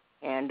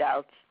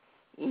 handouts,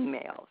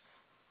 emails.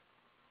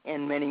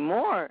 And many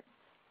more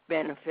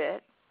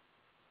benefit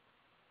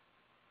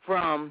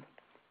from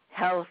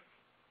health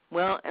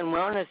and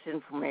wellness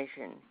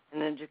information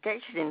and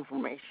education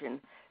information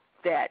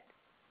that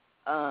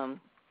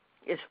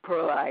is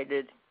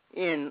provided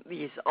in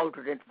these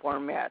alternate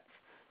formats,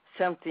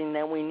 something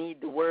that we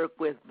need to work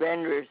with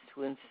vendors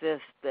to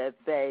insist that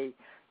they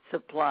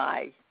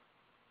supply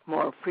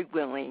more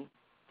frequently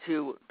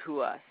to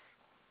us.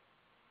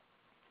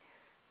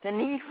 The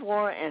need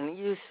for and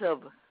use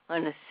of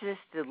an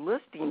assisted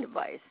listening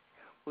device,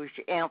 which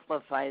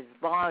amplifies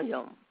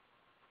volume,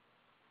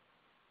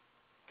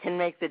 can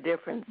make the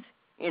difference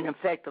in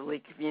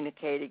effectively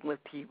communicating with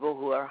people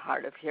who are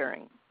hard of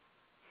hearing.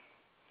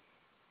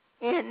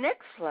 And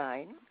next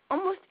slide,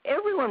 almost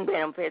everyone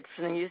benefits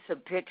from the use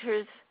of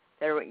pictures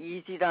that are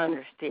easy to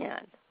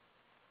understand,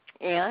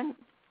 and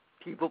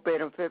people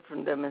benefit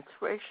from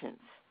demonstrations.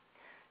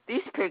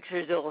 These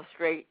pictures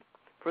illustrate,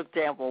 for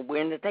example,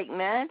 when to take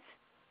meds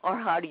or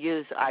how to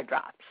use eye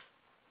drops.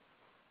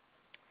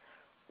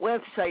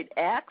 Website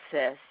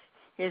access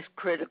is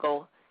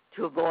critical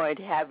to avoid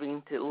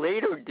having to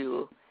later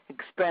do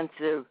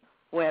expensive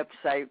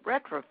website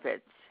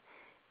retrofits.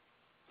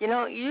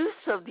 Use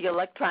of the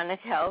electronic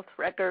health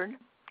record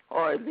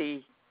or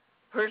the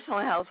personal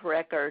health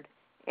record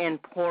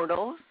and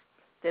portals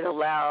that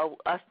allow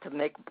us to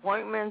make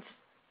appointments,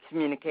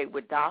 communicate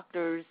with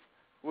doctors,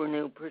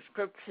 renew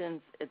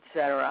prescriptions,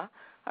 etc.,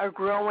 are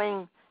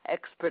growing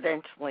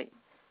exponentially.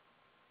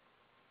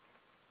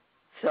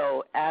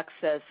 So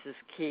access is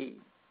key.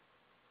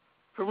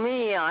 For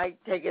me, I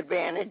take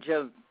advantage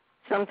of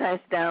sometimes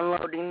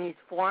downloading these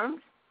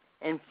forms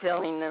and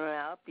filling them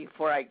out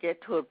before I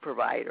get to a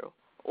provider.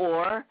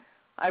 Or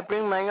I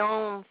bring my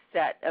own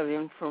set of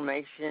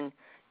information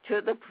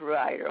to the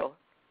provider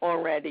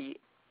already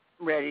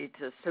ready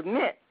to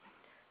submit.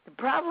 The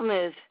problem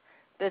is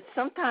that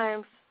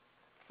sometimes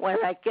when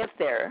I get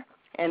there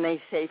and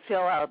they say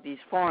fill out these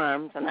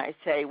forms and I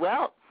say,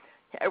 well,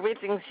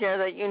 everything's here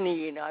that you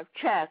need, I've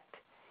checked,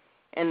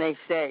 and they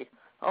say,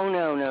 oh,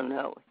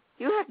 no,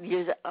 you have to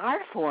use our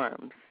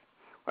forms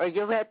or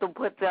you have to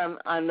put them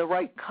on the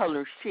right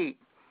color sheet.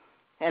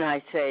 And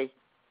I say,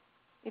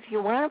 if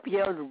you want to be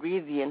able to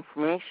read the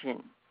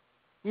information,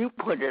 you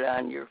put it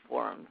on your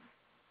forms.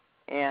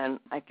 And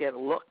I get a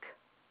look.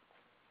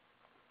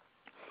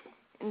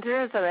 In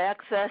terms of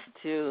access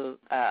to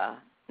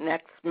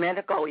next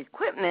medical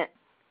equipment,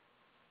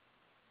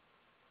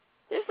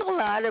 there's a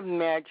lot of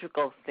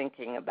magical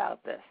thinking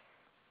about this.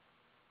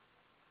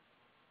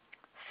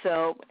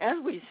 So as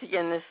we see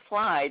in this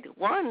slide,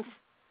 one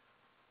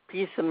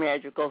piece of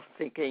magical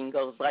thinking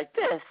goes like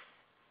this,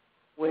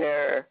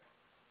 where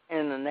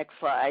in the next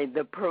slide,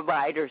 the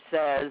provider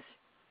says,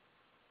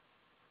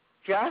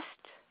 just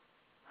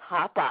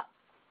hop up.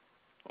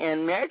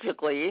 And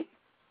magically,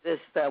 this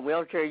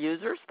wheelchair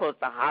user is supposed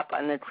to hop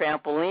on the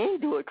trampoline,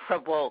 do a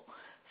triple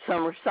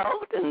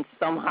somersault, and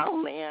somehow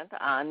land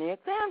on the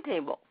exam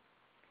table.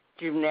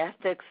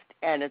 Gymnastics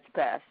at its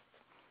best.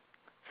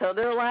 So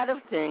there are a lot of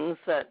things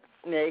that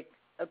make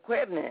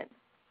equipment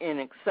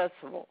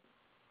inaccessible.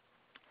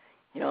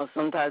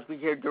 Sometimes we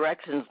hear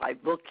directions like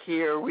look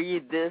here,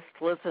 read this,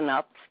 listen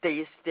up,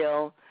 stay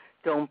still,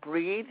 don't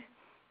breathe.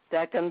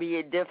 That can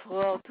be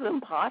difficult to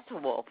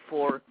impossible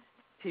for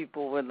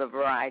people with a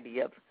variety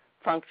of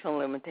functional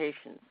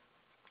limitations.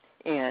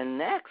 And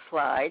next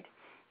slide,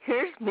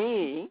 here's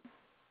me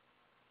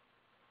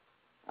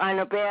on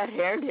a bad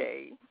hair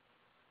day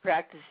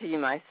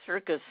practicing my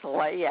Circus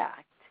Soleil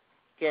act,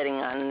 getting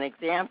on an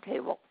exam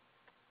table.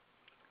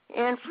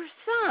 And for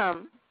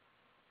some,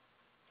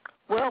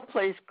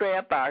 well-placed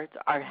grab bars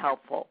are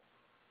helpful,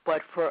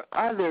 but for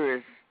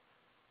others,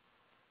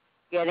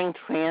 getting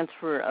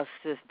transfer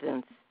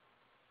assistance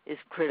is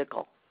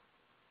critical.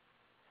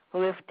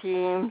 Lift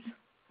teams,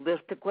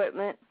 lift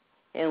equipment,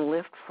 and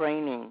lift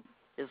training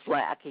is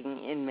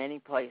lacking in many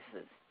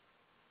places.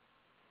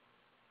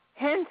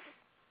 Hence,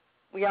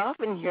 we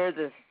often hear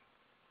this,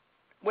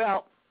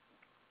 well,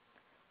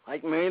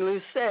 like Mary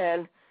Lou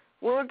said,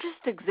 we'll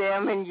just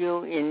examine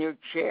you in your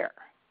chair.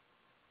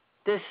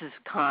 This is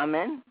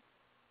common,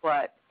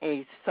 but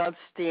a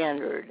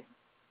substandard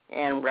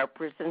and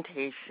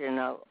representation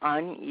of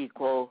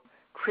unequal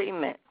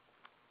treatment.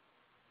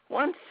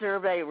 One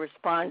survey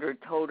responder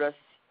told us,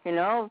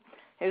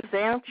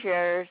 exam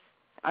chairs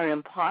are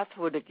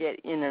impossible to get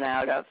in and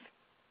out of,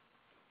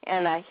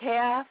 and I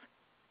have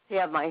to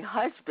have my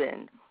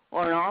husband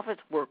or an office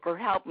worker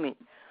help me.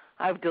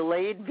 I've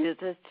delayed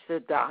visits to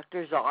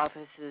doctor's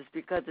offices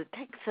because it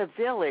takes a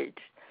village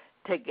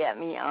to get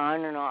me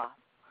on and off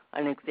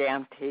an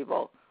exam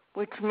table,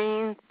 which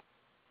means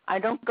I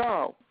don't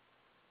go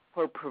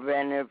for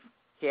preventive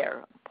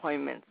care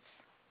appointments.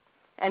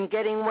 And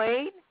getting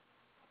weighed?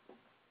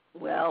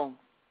 Well,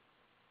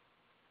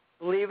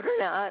 believe it or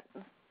not,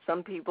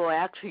 some people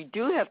actually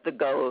do have to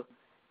go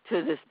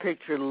to this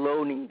picture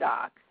loading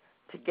dock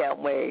to get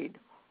weighed,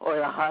 or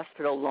the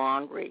hospital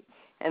laundry,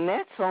 and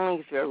that's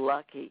only if you're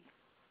lucky.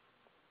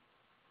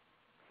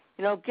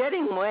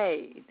 Getting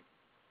weighed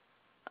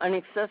on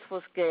an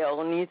accessible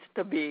scale needs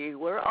to be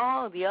where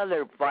all the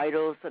other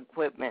vitals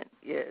equipment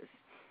is.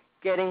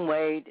 Getting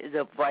weighed is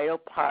a vital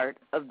part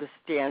of the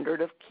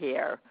standard of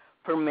care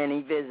for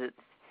many visits,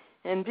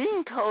 and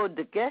being told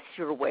to guess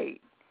your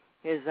weight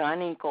is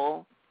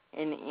unequal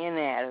and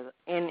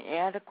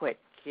inadequate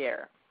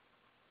care.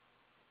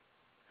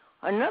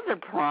 Another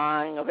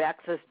prong of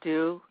access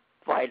to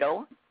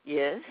vital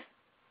is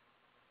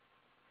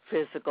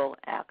physical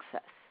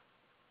access.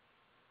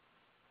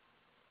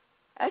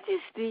 As you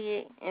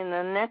see in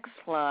the next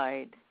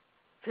slide,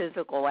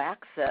 physical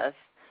access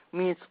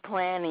means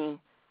planning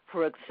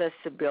for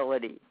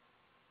accessibility,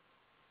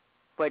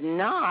 but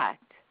not,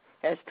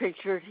 as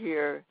pictured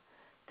here,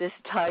 this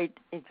tight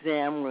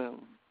exam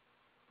room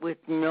with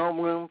no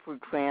room for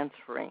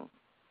transferring,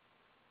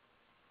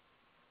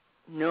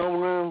 no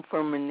room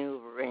for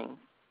maneuvering,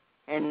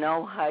 and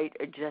no height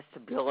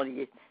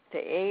adjustability to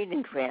aid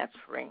in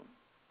transferring,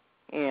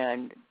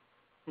 and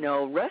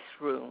no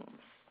restrooms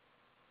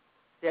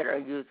that are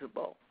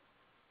usable.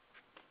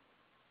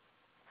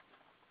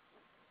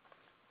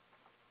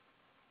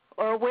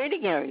 Or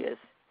waiting areas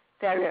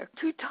that are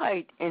too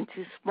tight and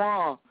too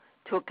small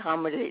to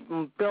accommodate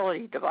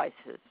mobility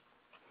devices.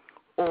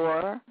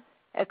 Or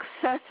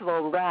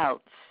accessible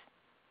routes.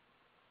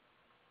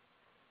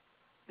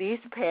 These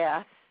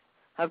paths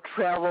of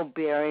travel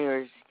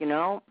barriers,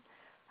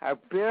 are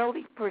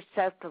barely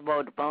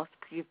perceptible to most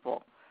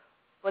people,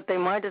 but they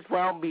might as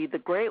well be the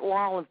Great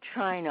Wall of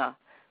China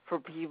for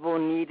people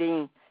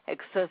needing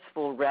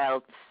accessible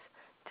routes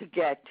to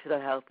get to the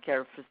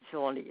healthcare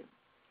facility.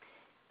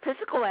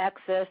 Physical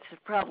access is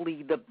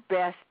probably the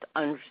best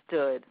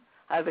understood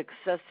of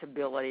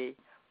accessibility,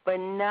 but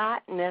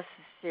not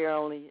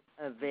necessarily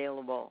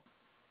available.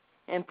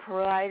 And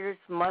providers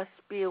must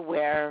be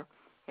aware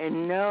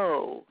and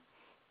know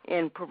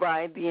and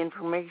provide the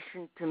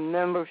information to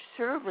member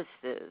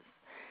services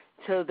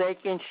so they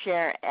can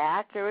share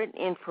accurate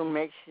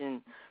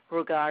information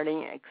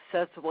regarding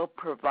accessible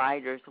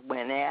providers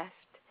when asked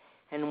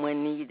and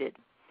when needed.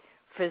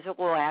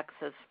 Physical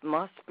access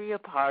must be a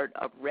part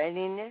of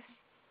readiness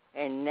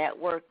and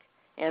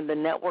the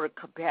network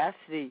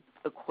capacity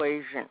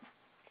equation.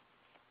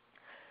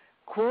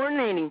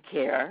 Coordinating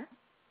care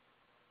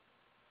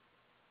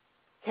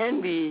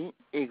can be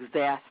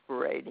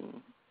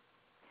exasperating.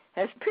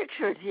 As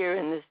pictured here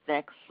in this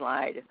next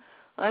slide,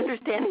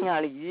 understanding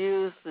how to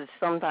use this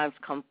sometimes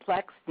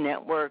complex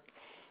network,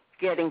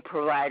 getting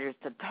providers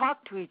to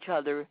talk to each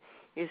other,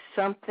 is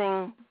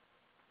something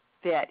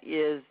that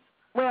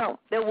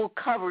we'll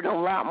cover in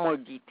a lot more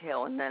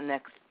detail in the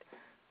next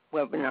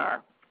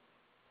webinar.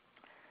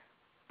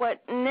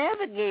 But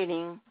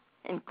navigating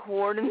and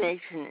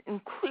coordination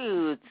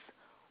includes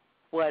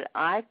what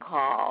I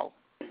call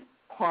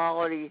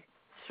quality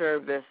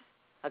service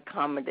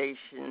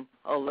accommodation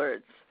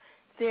alerts.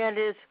 That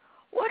is,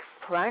 what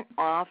front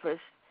office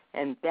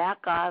and back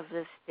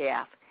office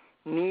staff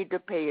need to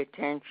pay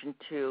attention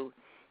to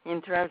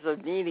in terms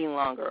of needing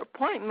longer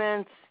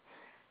appointments,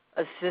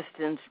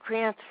 assistance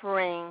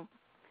transferring,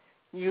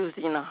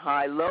 using a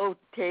high-low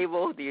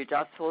table, the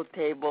adjustable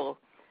table,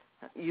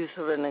 use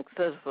of an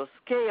accessible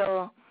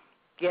scale,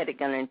 getting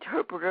an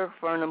interpreter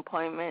for an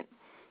appointment,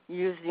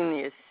 using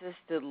the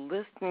assisted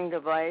listening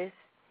device,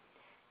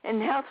 and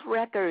health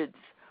records,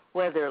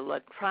 whether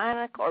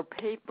electronic or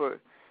paper,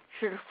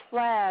 should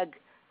flag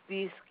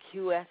these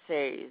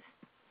QSAs.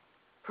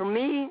 For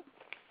me,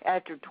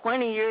 after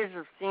 20 years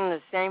of seeing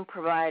the same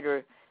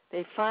provider,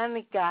 they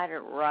finally got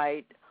it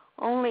right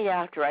only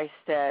after I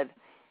said,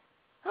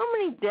 how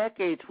many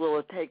decades will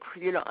it take for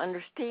you to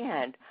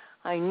understand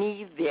I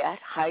need that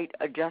height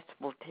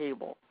adjustable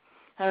table?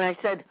 And I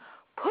said,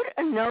 put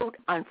a note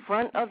on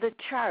front of the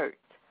chart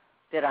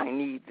that I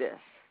need this.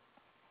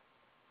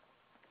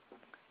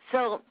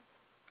 So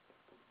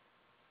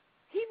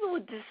people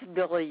with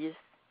disabilities,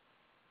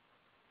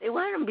 they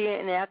want to be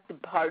an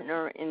active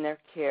partner in their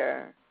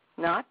care,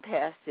 not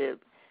passive.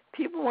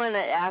 People want to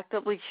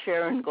actively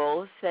share in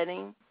goal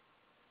setting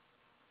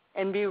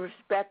and be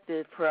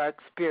respected for our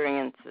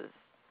experiences.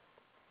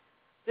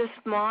 This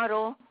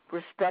model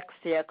respects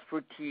the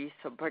expertise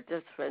of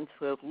participants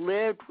who have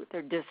lived with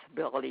their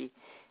disability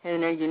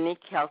and their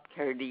unique health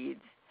care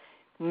needs.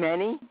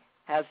 Many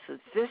have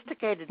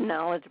sophisticated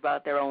knowledge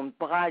about their own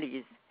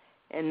bodies,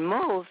 and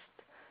most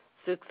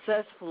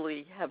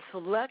successfully have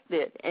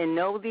selected and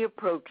know the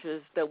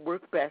approaches that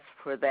work best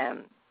for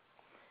them.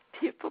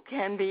 People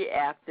can be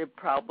active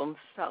problem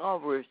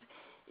solvers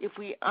if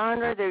we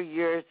honor their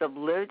years of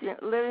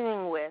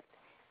living with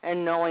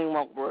and knowing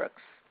what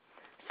works.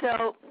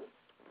 So,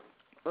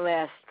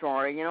 last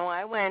story,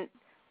 I went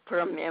for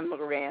a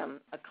mammogram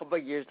a couple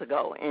of years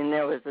ago, and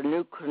there was a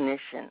new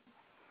clinician,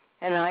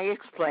 and I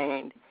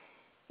explained,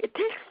 it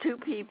takes two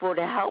people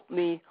to help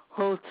me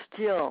hold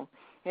still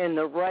in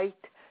the right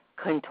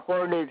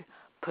contorted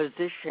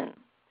position.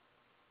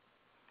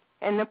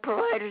 And the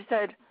provider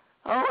said,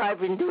 oh, I've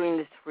been doing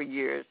this for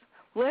years.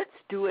 Let's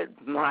do it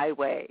my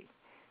way.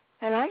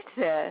 And I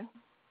said,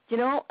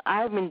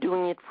 I've been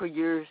doing it for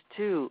years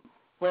too.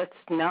 Let's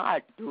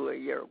not do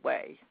it your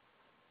way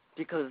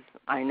because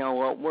I know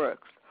what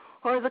works.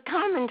 Or the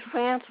common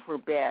transfer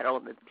battle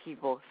that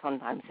people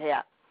sometimes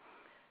have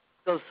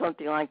goes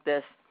something like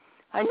this.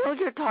 I know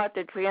you're taught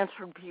to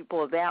transfer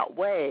people that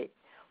way,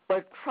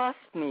 but trust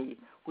me,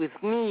 with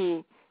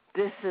me,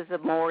 this is a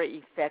more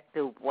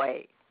effective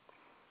way.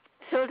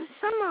 So to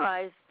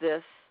summarize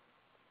this,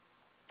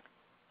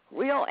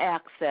 real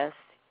access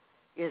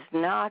is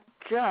not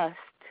just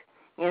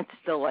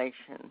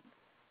installation.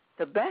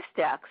 The best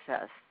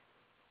access,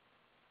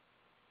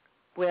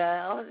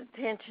 without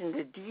attention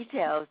to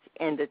details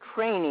and to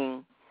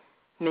training,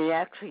 may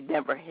actually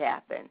never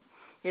happen.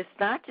 It's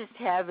not just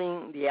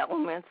having the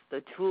elements,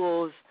 the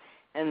tools,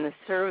 and the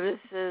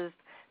services,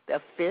 the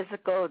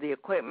physical, the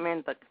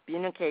equipment, the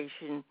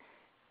communication,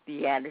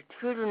 the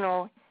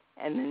attitudinal,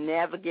 and the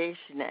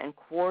navigation and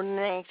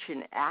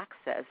coordination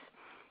access.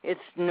 It's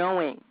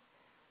knowing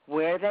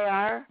where they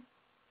are,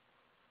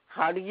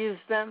 how to use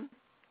them,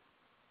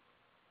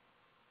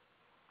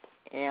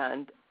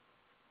 and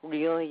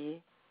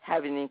really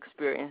having the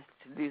experience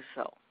to do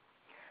so.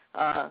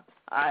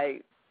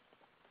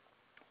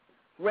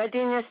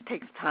 Readiness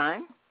takes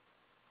time.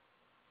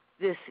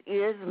 This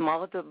is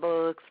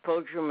multiple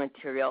exposure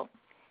material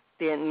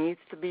that needs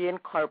to be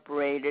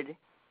incorporated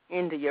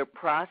into your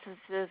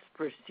processes,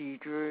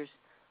 procedures,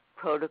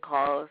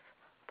 protocols,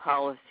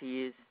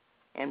 policies,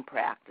 and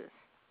practice.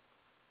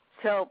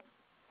 So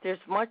there's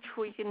much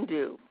we can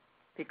do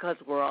because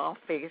we're all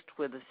faced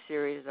with a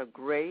series of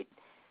great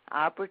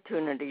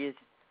opportunities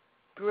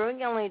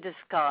brilliantly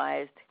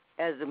disguised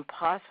as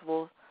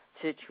impossible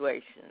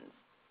situations.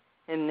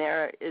 And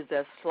there is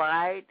a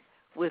slide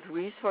with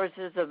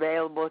resources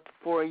available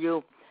for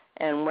you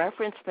and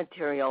reference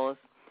materials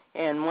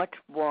and much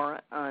more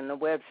on the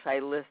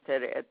website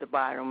listed at the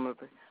bottom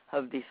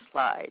of these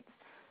slides.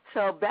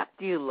 So back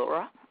to you,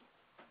 Laura.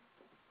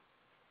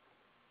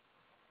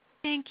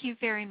 Thank you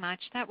very much.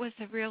 That was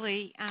a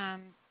really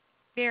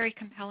very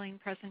compelling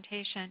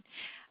presentation.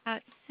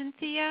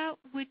 Cynthia,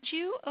 would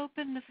you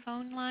open the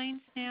phone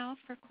lines now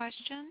for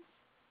questions?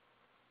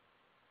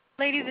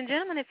 Ladies and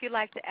gentlemen, if you'd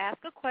like to ask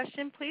a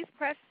question, please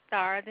press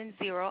star then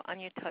 0 on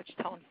your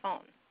touch-tone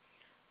phone.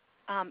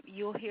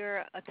 You'll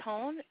hear a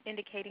tone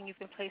indicating you've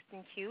been placed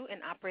in queue,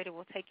 and operator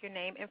will take your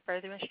name and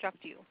further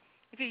instruct you.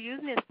 If you're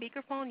using a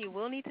speakerphone, you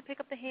will need to pick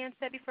up the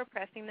handset before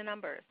pressing the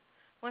numbers.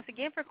 Once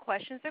again, for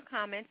questions or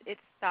comments,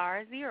 it's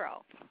star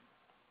 0.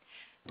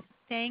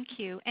 Thank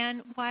you.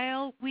 And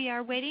while we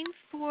are waiting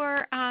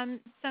for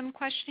some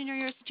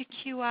questionnaires to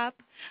queue up,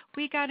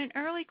 we got an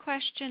early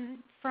question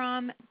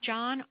from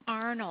John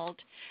Arnold,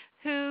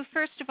 who,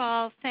 first of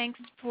all, thanks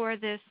for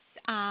this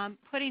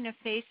putting a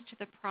face to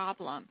the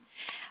problem.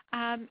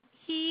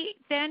 He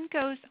then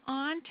goes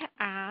on to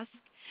ask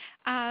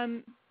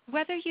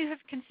whether you have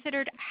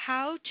considered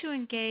how to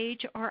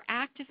engage or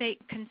activate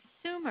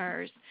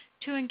consumers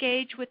to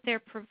engage with their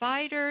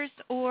providers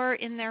or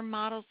in their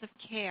models of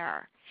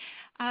care.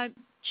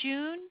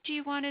 June, do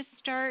you want to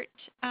start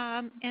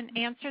and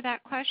answer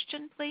that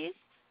question, please?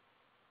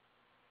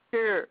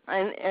 Sure,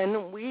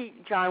 and we,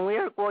 John, we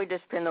are going to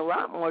spend a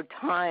lot more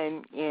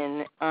time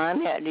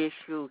on that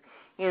issue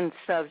in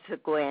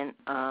subsequent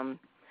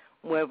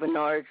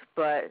webinars,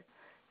 but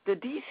the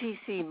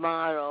DCC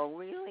model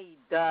really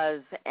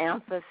does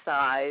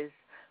emphasize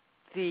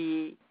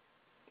the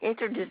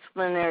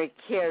interdisciplinary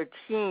care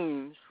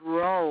team's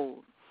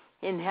role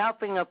in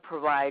helping a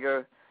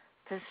provider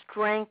to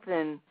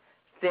strengthen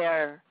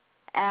their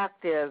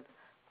active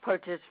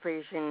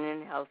participation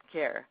in health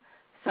care,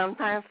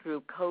 sometimes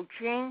through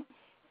coaching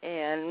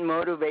and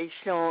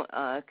motivational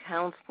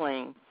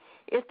counseling.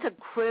 It's a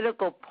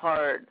critical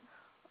part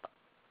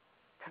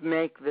to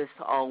make this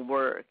all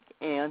work,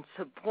 and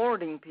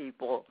supporting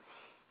people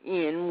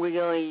in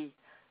really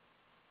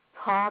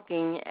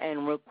talking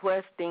and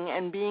requesting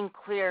and being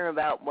clear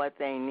about what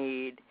they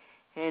need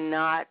and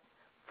not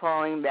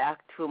falling back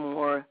to a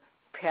more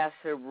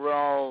passive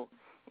role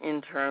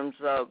in terms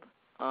of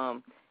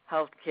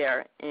health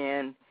care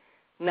and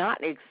not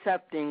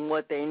accepting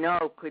what they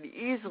know could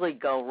easily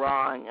go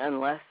wrong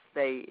unless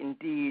they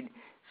indeed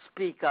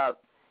speak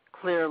up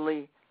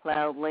clearly,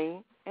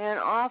 loudly, and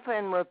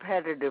often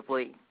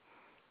repetitively.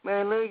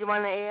 Mary Lou, you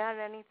want to add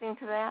anything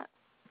to that?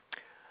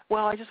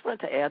 Well, I just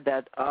wanted to add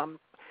that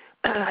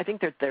I think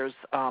that there's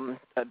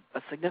a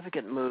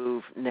significant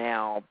move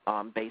now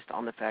based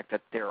on the fact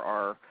that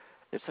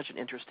there's such an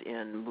interest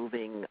in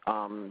moving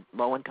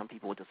low-income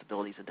people with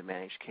disabilities into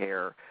managed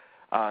care,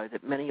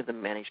 that many of the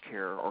managed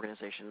care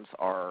organizations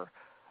are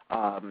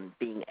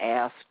being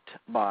asked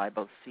by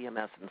both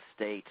CMS and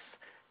states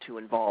to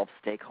involve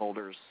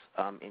stakeholders,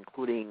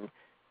 including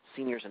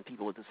seniors and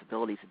people with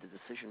disabilities, into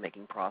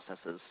decision-making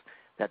processes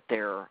that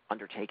they're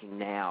undertaking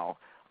now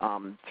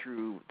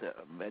through the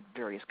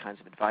various kinds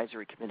of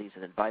advisory committees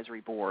and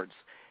advisory boards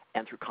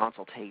and through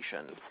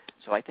consultation.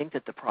 So I think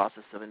that the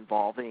process of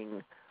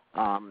involving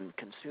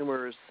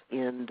consumers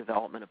in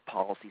development of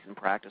policies and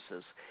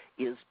practices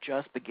is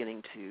just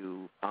beginning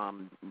to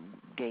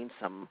gain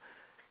some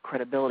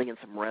credibility and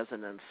some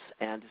resonance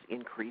and is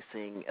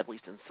increasing, at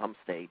least in some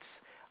states,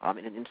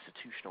 in an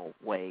institutional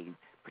way,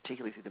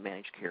 particularly through the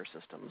managed care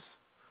systems.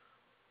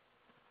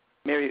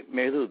 Mary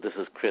Lou, this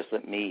is Chris.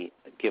 Let me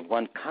give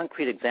one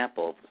concrete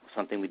example of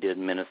something we did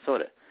in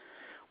Minnesota.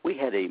 We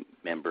had a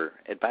member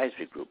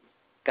advisory group,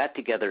 got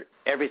together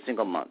every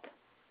single month,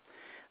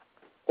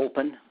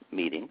 open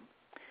meeting,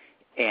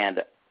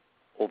 and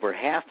over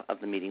half of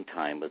the meeting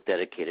time was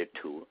dedicated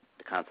to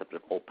the concept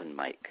of open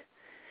mic.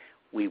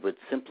 We would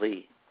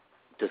simply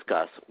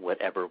discuss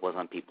whatever was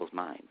on people's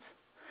minds.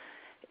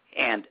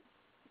 And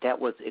that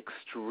was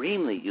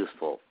extremely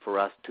useful for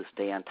us to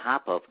stay on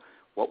top of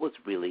what was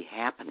really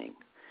happening.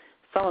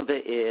 Some of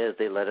it is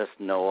they let us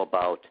know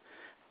about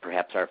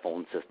perhaps our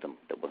phone system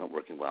that wasn't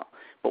working well.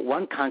 But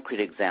one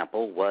concrete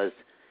example was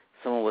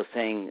someone was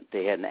saying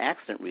they had an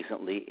accident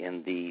recently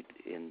in the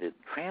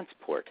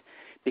transport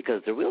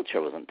because their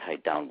wheelchair wasn't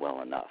tied down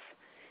well enough.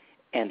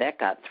 And that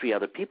got 3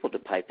 other people to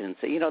pipe in and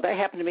say, that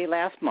happened to me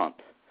last month.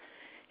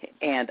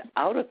 And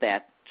out of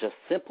that just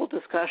simple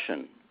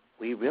discussion,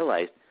 we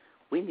realized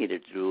we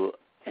needed to do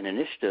an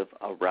initiative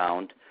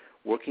around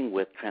working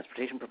with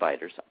transportation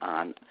providers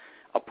on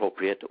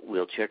appropriate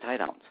wheelchair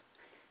tie-downs.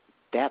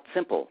 That's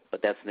simple,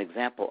 but that's an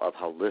example of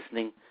how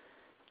listening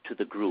to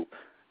the group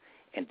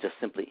and just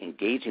simply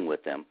engaging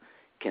with them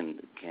can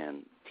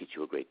teach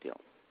you a great deal.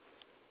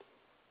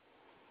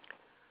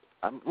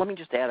 Let me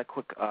just add a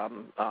quick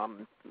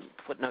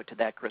footnote to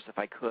that, Chris, if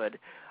I could.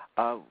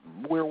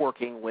 We're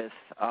working with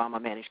a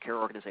managed care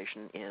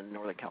organization in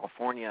Northern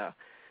California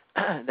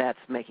that's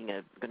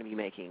going to be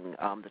making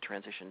the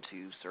transition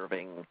to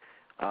serving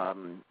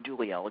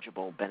dually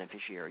eligible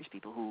beneficiaries,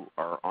 people who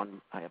are on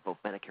both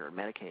Medicare and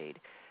Medicaid.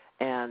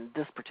 And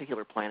this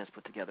particular plan has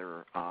put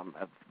together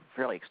a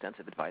fairly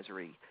extensive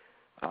advisory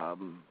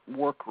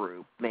work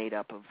group made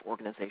up of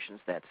organizations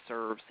that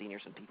serve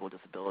seniors and people with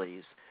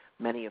disabilities,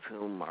 many of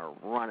whom are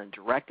run and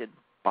directed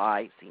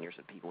by seniors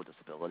and people with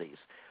disabilities,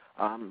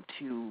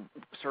 to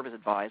serve as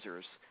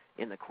advisors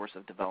in the course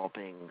of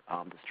developing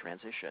this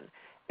transition.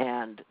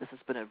 And this has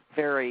been a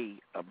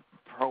very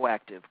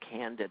proactive,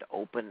 candid,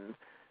 open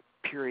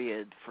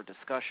period for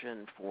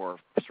discussion, for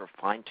sort of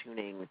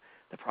fine-tuning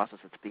the process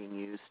that's being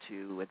used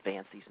to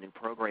advance these new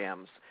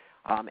programs.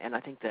 And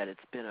I think that it's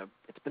been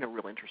a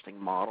real interesting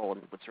model,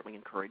 and would certainly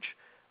encourage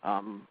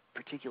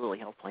particularly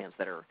health plans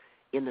that are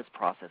in this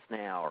process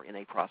now or in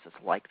a process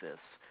like this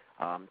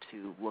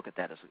to look at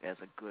that as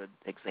a good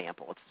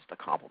example. It's just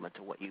a complement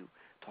to what you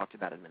talked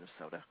about in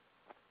Minnesota.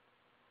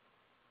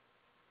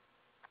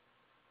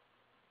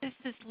 This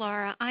is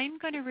Laura. I'm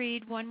going to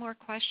read one more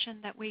question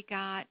that we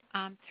got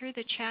through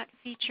the chat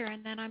feature,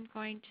 and then I'm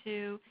going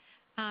to,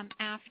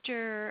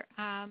 after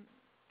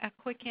a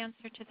quick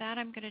answer to that,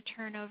 I'm going to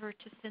turn over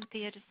to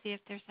Cynthia to see if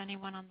there's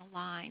anyone on the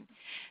line.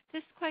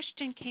 This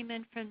question came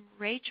in from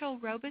Rachel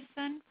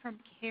Robeson from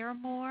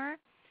CareMore.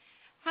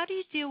 How do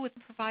you deal with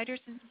providers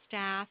and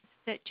staff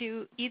that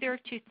do either of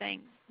 2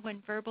 things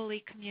when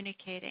verbally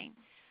communicating?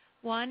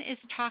 One is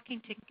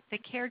talking to the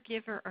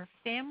caregiver or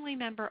family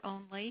member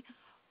only,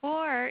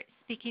 or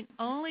speaking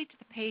only to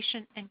the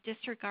patient and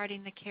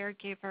disregarding the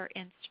caregiver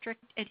in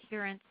strict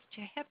adherence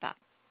to HIPAA.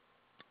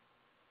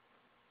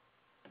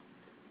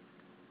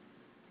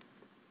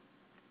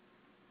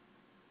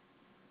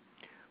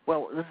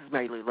 Well, this is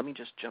Mary Lou. Let me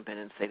just jump in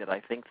and say that I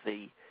think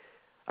the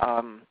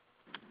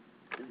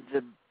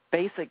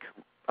basic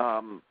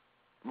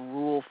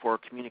rule for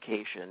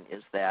communication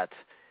is that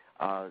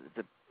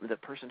the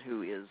person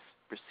who is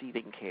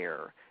receiving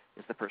care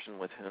is the person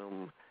with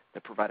whom the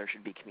provider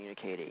should be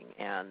communicating,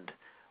 and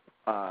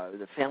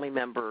the family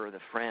member, the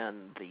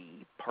friend,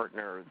 the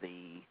partner,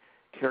 the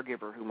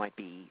caregiver who might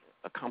be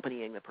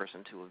accompanying the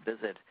person to a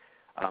visit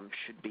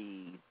should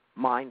be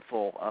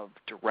mindful of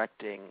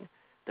directing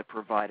the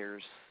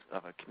providers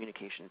of a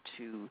communication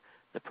to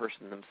the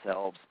person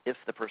themselves if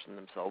the person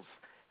themselves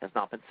has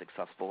not been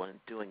successful in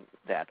doing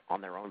that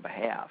on their own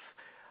behalf.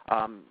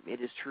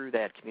 It is true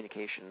that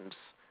communications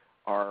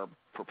are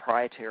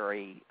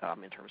proprietary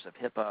in terms of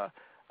HIPAA,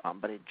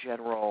 but in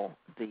general,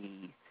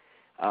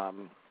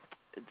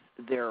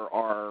 there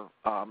are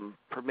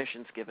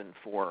permissions given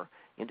for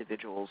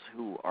individuals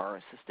who are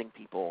assisting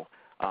people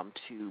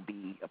to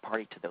be a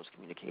party to those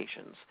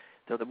communications.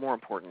 Though the more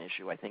important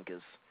issue, I think,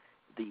 is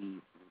the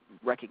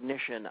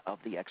recognition of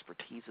the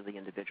expertise of the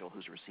individual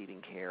who's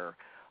receiving care.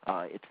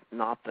 It's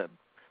not the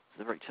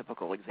very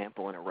typical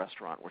example in a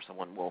restaurant where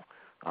someone will,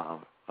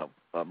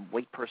 a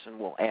wait person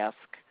will ask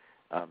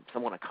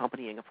someone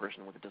accompanying a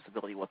person with a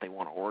disability what they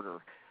want to order.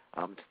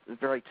 It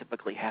very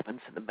typically happens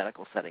in the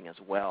medical setting as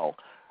well,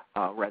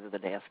 rather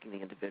than asking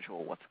the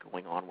individual what's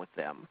going on with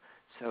them.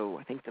 So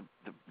I think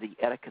the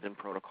etiquette and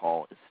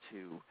protocol is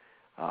to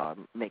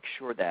make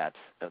sure that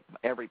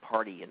every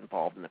party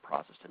involved in the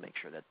process to make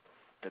sure that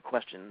the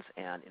questions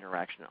and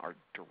interaction are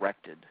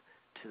directed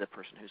to the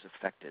person who's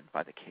affected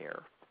by the care.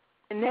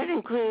 And that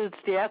includes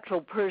the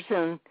actual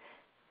person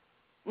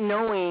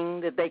knowing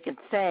that they can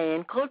say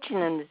and coaching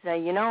them to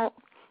say, you know,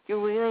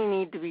 you really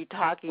need to be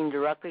talking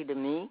directly to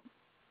me.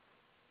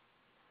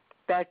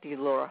 Back to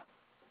you, Laura.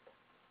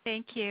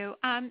 Thank you.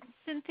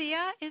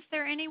 Cynthia, is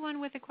there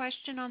anyone with a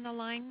question on the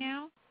line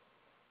now?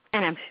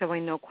 And I'm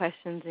showing no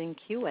questions in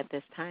queue at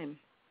this time.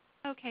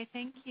 Okay,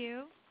 thank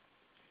you.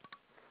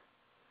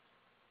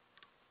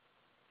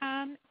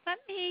 Let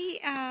me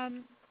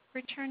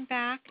return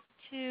back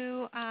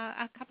to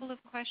a couple of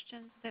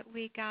questions that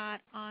we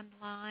got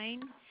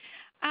online.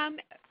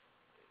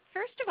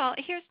 First of all,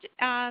 here's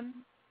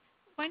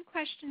one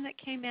question that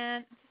came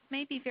in. This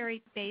may be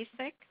very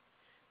basic,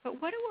 but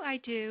what do I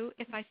do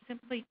if I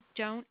simply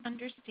don't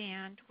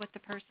understand what the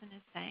person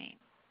is saying?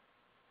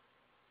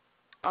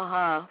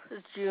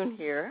 It's June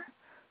here.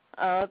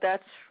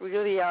 That's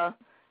really a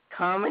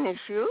common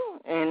issue,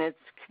 and it's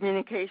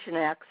communication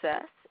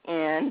access.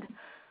 And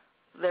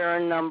there are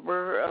a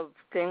number of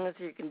things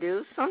you can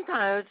do.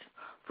 Sometimes,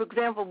 for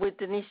example, with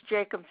Denise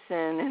Jacobson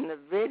in the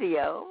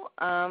video,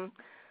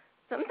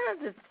 sometimes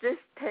it just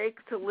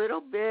takes a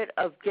little bit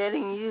of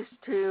getting used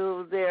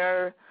to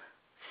their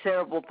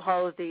cerebral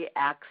palsy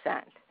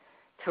accent,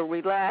 to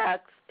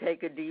relax,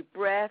 take a deep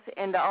breath,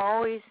 and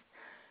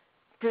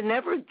to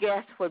never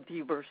guess what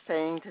people are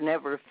saying, to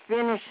never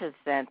finish a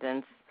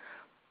sentence.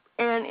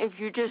 And if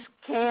you just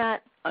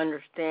can't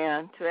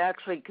understand, to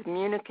actually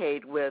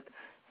communicate with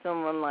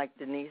someone like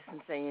Denise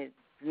and saying,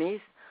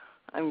 Denise,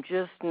 I'm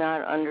just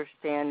not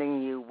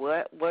understanding you.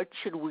 What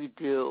should we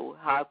do?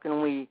 How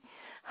can we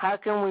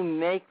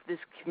make this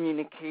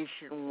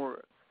communication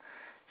work?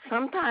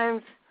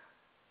 Sometimes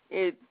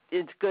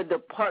it's good to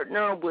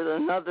partner with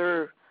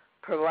another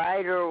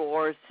provider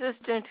or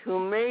assistant who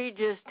may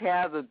just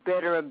have a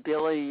better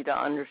ability to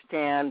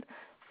understand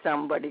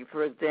somebody,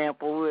 for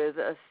example, with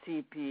a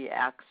CP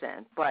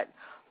accent, but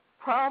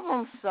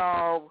problem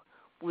solve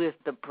with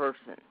the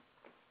person.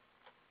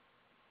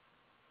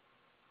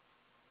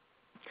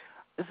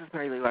 This is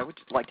Mary Lou. I would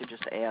just like to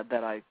just add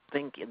that I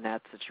think in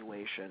that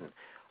situation,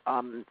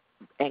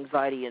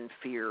 anxiety and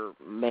fear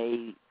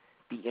may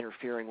be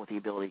interfering with the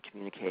ability to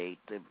communicate,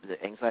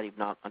 the anxiety of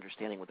not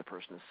understanding what the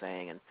person is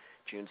saying, and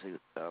June's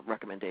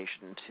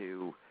recommendation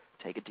to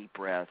take a deep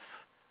breath,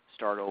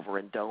 start over,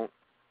 and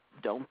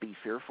don't be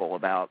fearful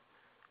about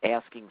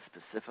asking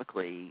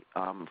specifically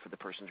for the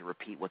person to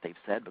repeat what they've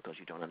said because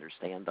you don't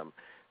understand them.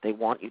 They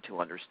want you to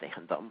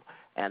understand them,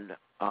 and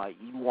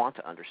you want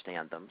to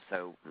understand them.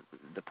 So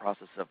the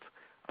process of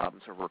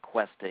sort of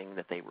requesting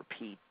that they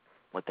repeat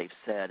what they've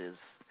said is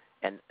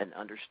an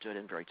understood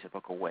and very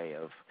typical way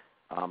of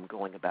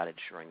going about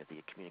ensuring that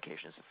the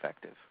communication is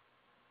effective.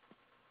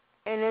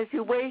 And as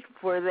you wait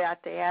for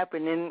that to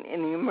happen, in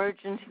the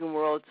emergency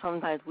world,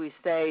 sometimes we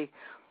say,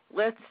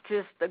 let's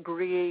just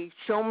agree,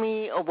 show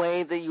me a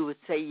way that you would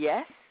say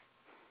yes,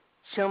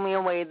 show me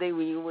a way that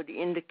you would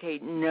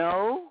indicate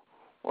no,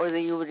 or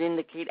that you would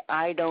indicate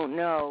I don't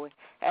know,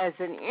 as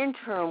an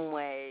interim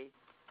way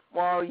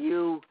while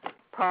you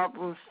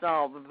problem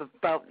solve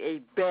about a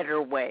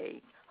better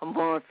way, a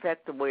more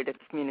effective way to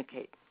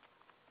communicate.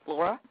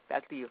 Laura,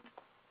 back to you.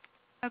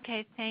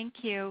 Okay, thank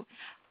you.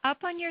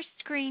 Up on your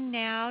screen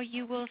now,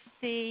 you will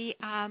see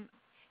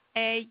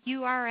a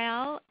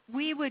URL.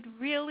 We would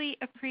really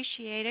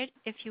appreciate it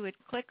if you would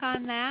click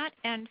on that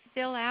and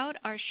fill out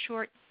our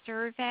short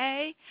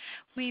survey.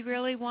 We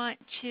really want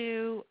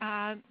to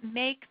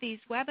make these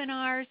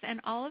webinars and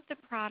all of the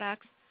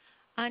products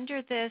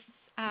under this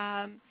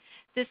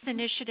this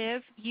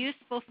initiative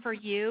useful for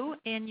you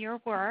in your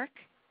work.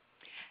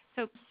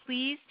 So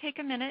please take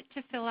a minute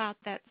to fill out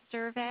that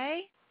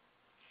survey.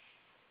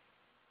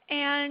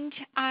 And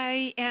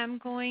I am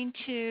going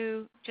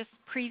to just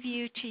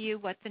preview to you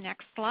what the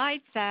next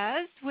slide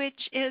says,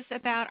 which is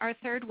about our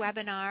third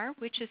webinar,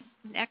 which is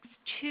next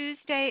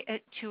Tuesday at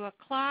 2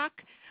 o'clock,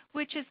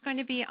 which is going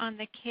to be on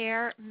the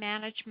care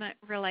management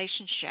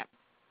relationship.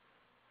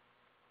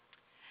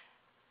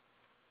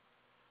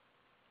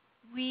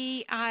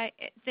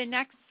 the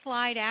next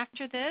slide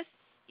after this,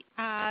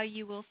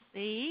 you will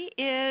see,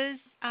 is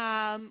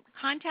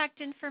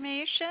contact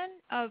information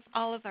of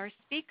all of our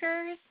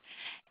speakers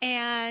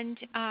and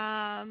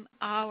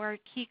our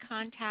key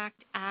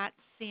contact at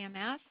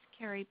CMS,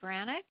 Carrie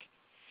Brannick.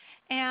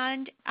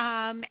 And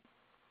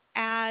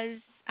as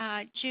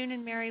June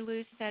and Mary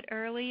Lou said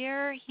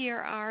earlier, here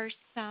are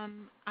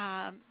some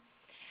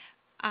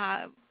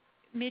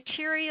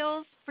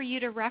materials for you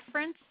to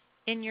reference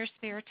in your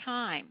spare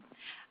time.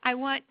 I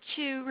want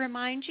to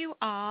remind you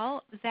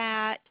all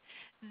that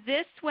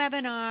this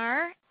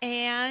webinar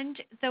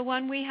and the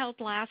one we held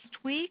last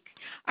week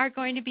are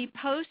going to be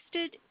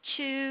posted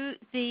to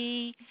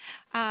the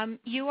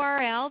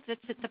URL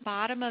that's at the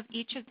bottom of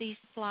each of these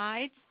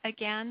slides.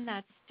 Again,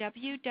 that's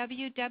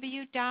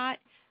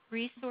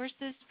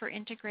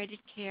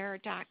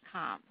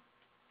www.resourcesforintegratedcare.com.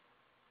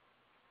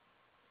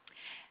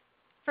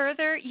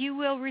 Further, you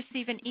will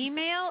receive an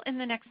email in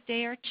the next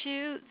day or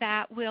two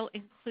that will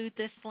include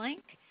this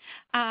link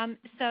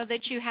so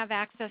that you have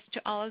access to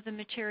all of the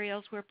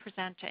materials we're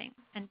presenting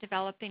and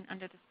developing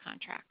under this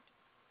contract.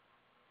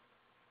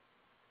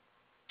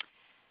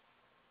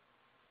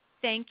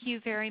 Thank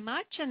you very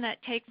much, and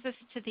that takes us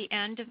to the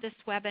end of this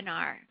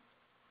webinar.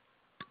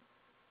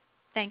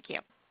 Thank you.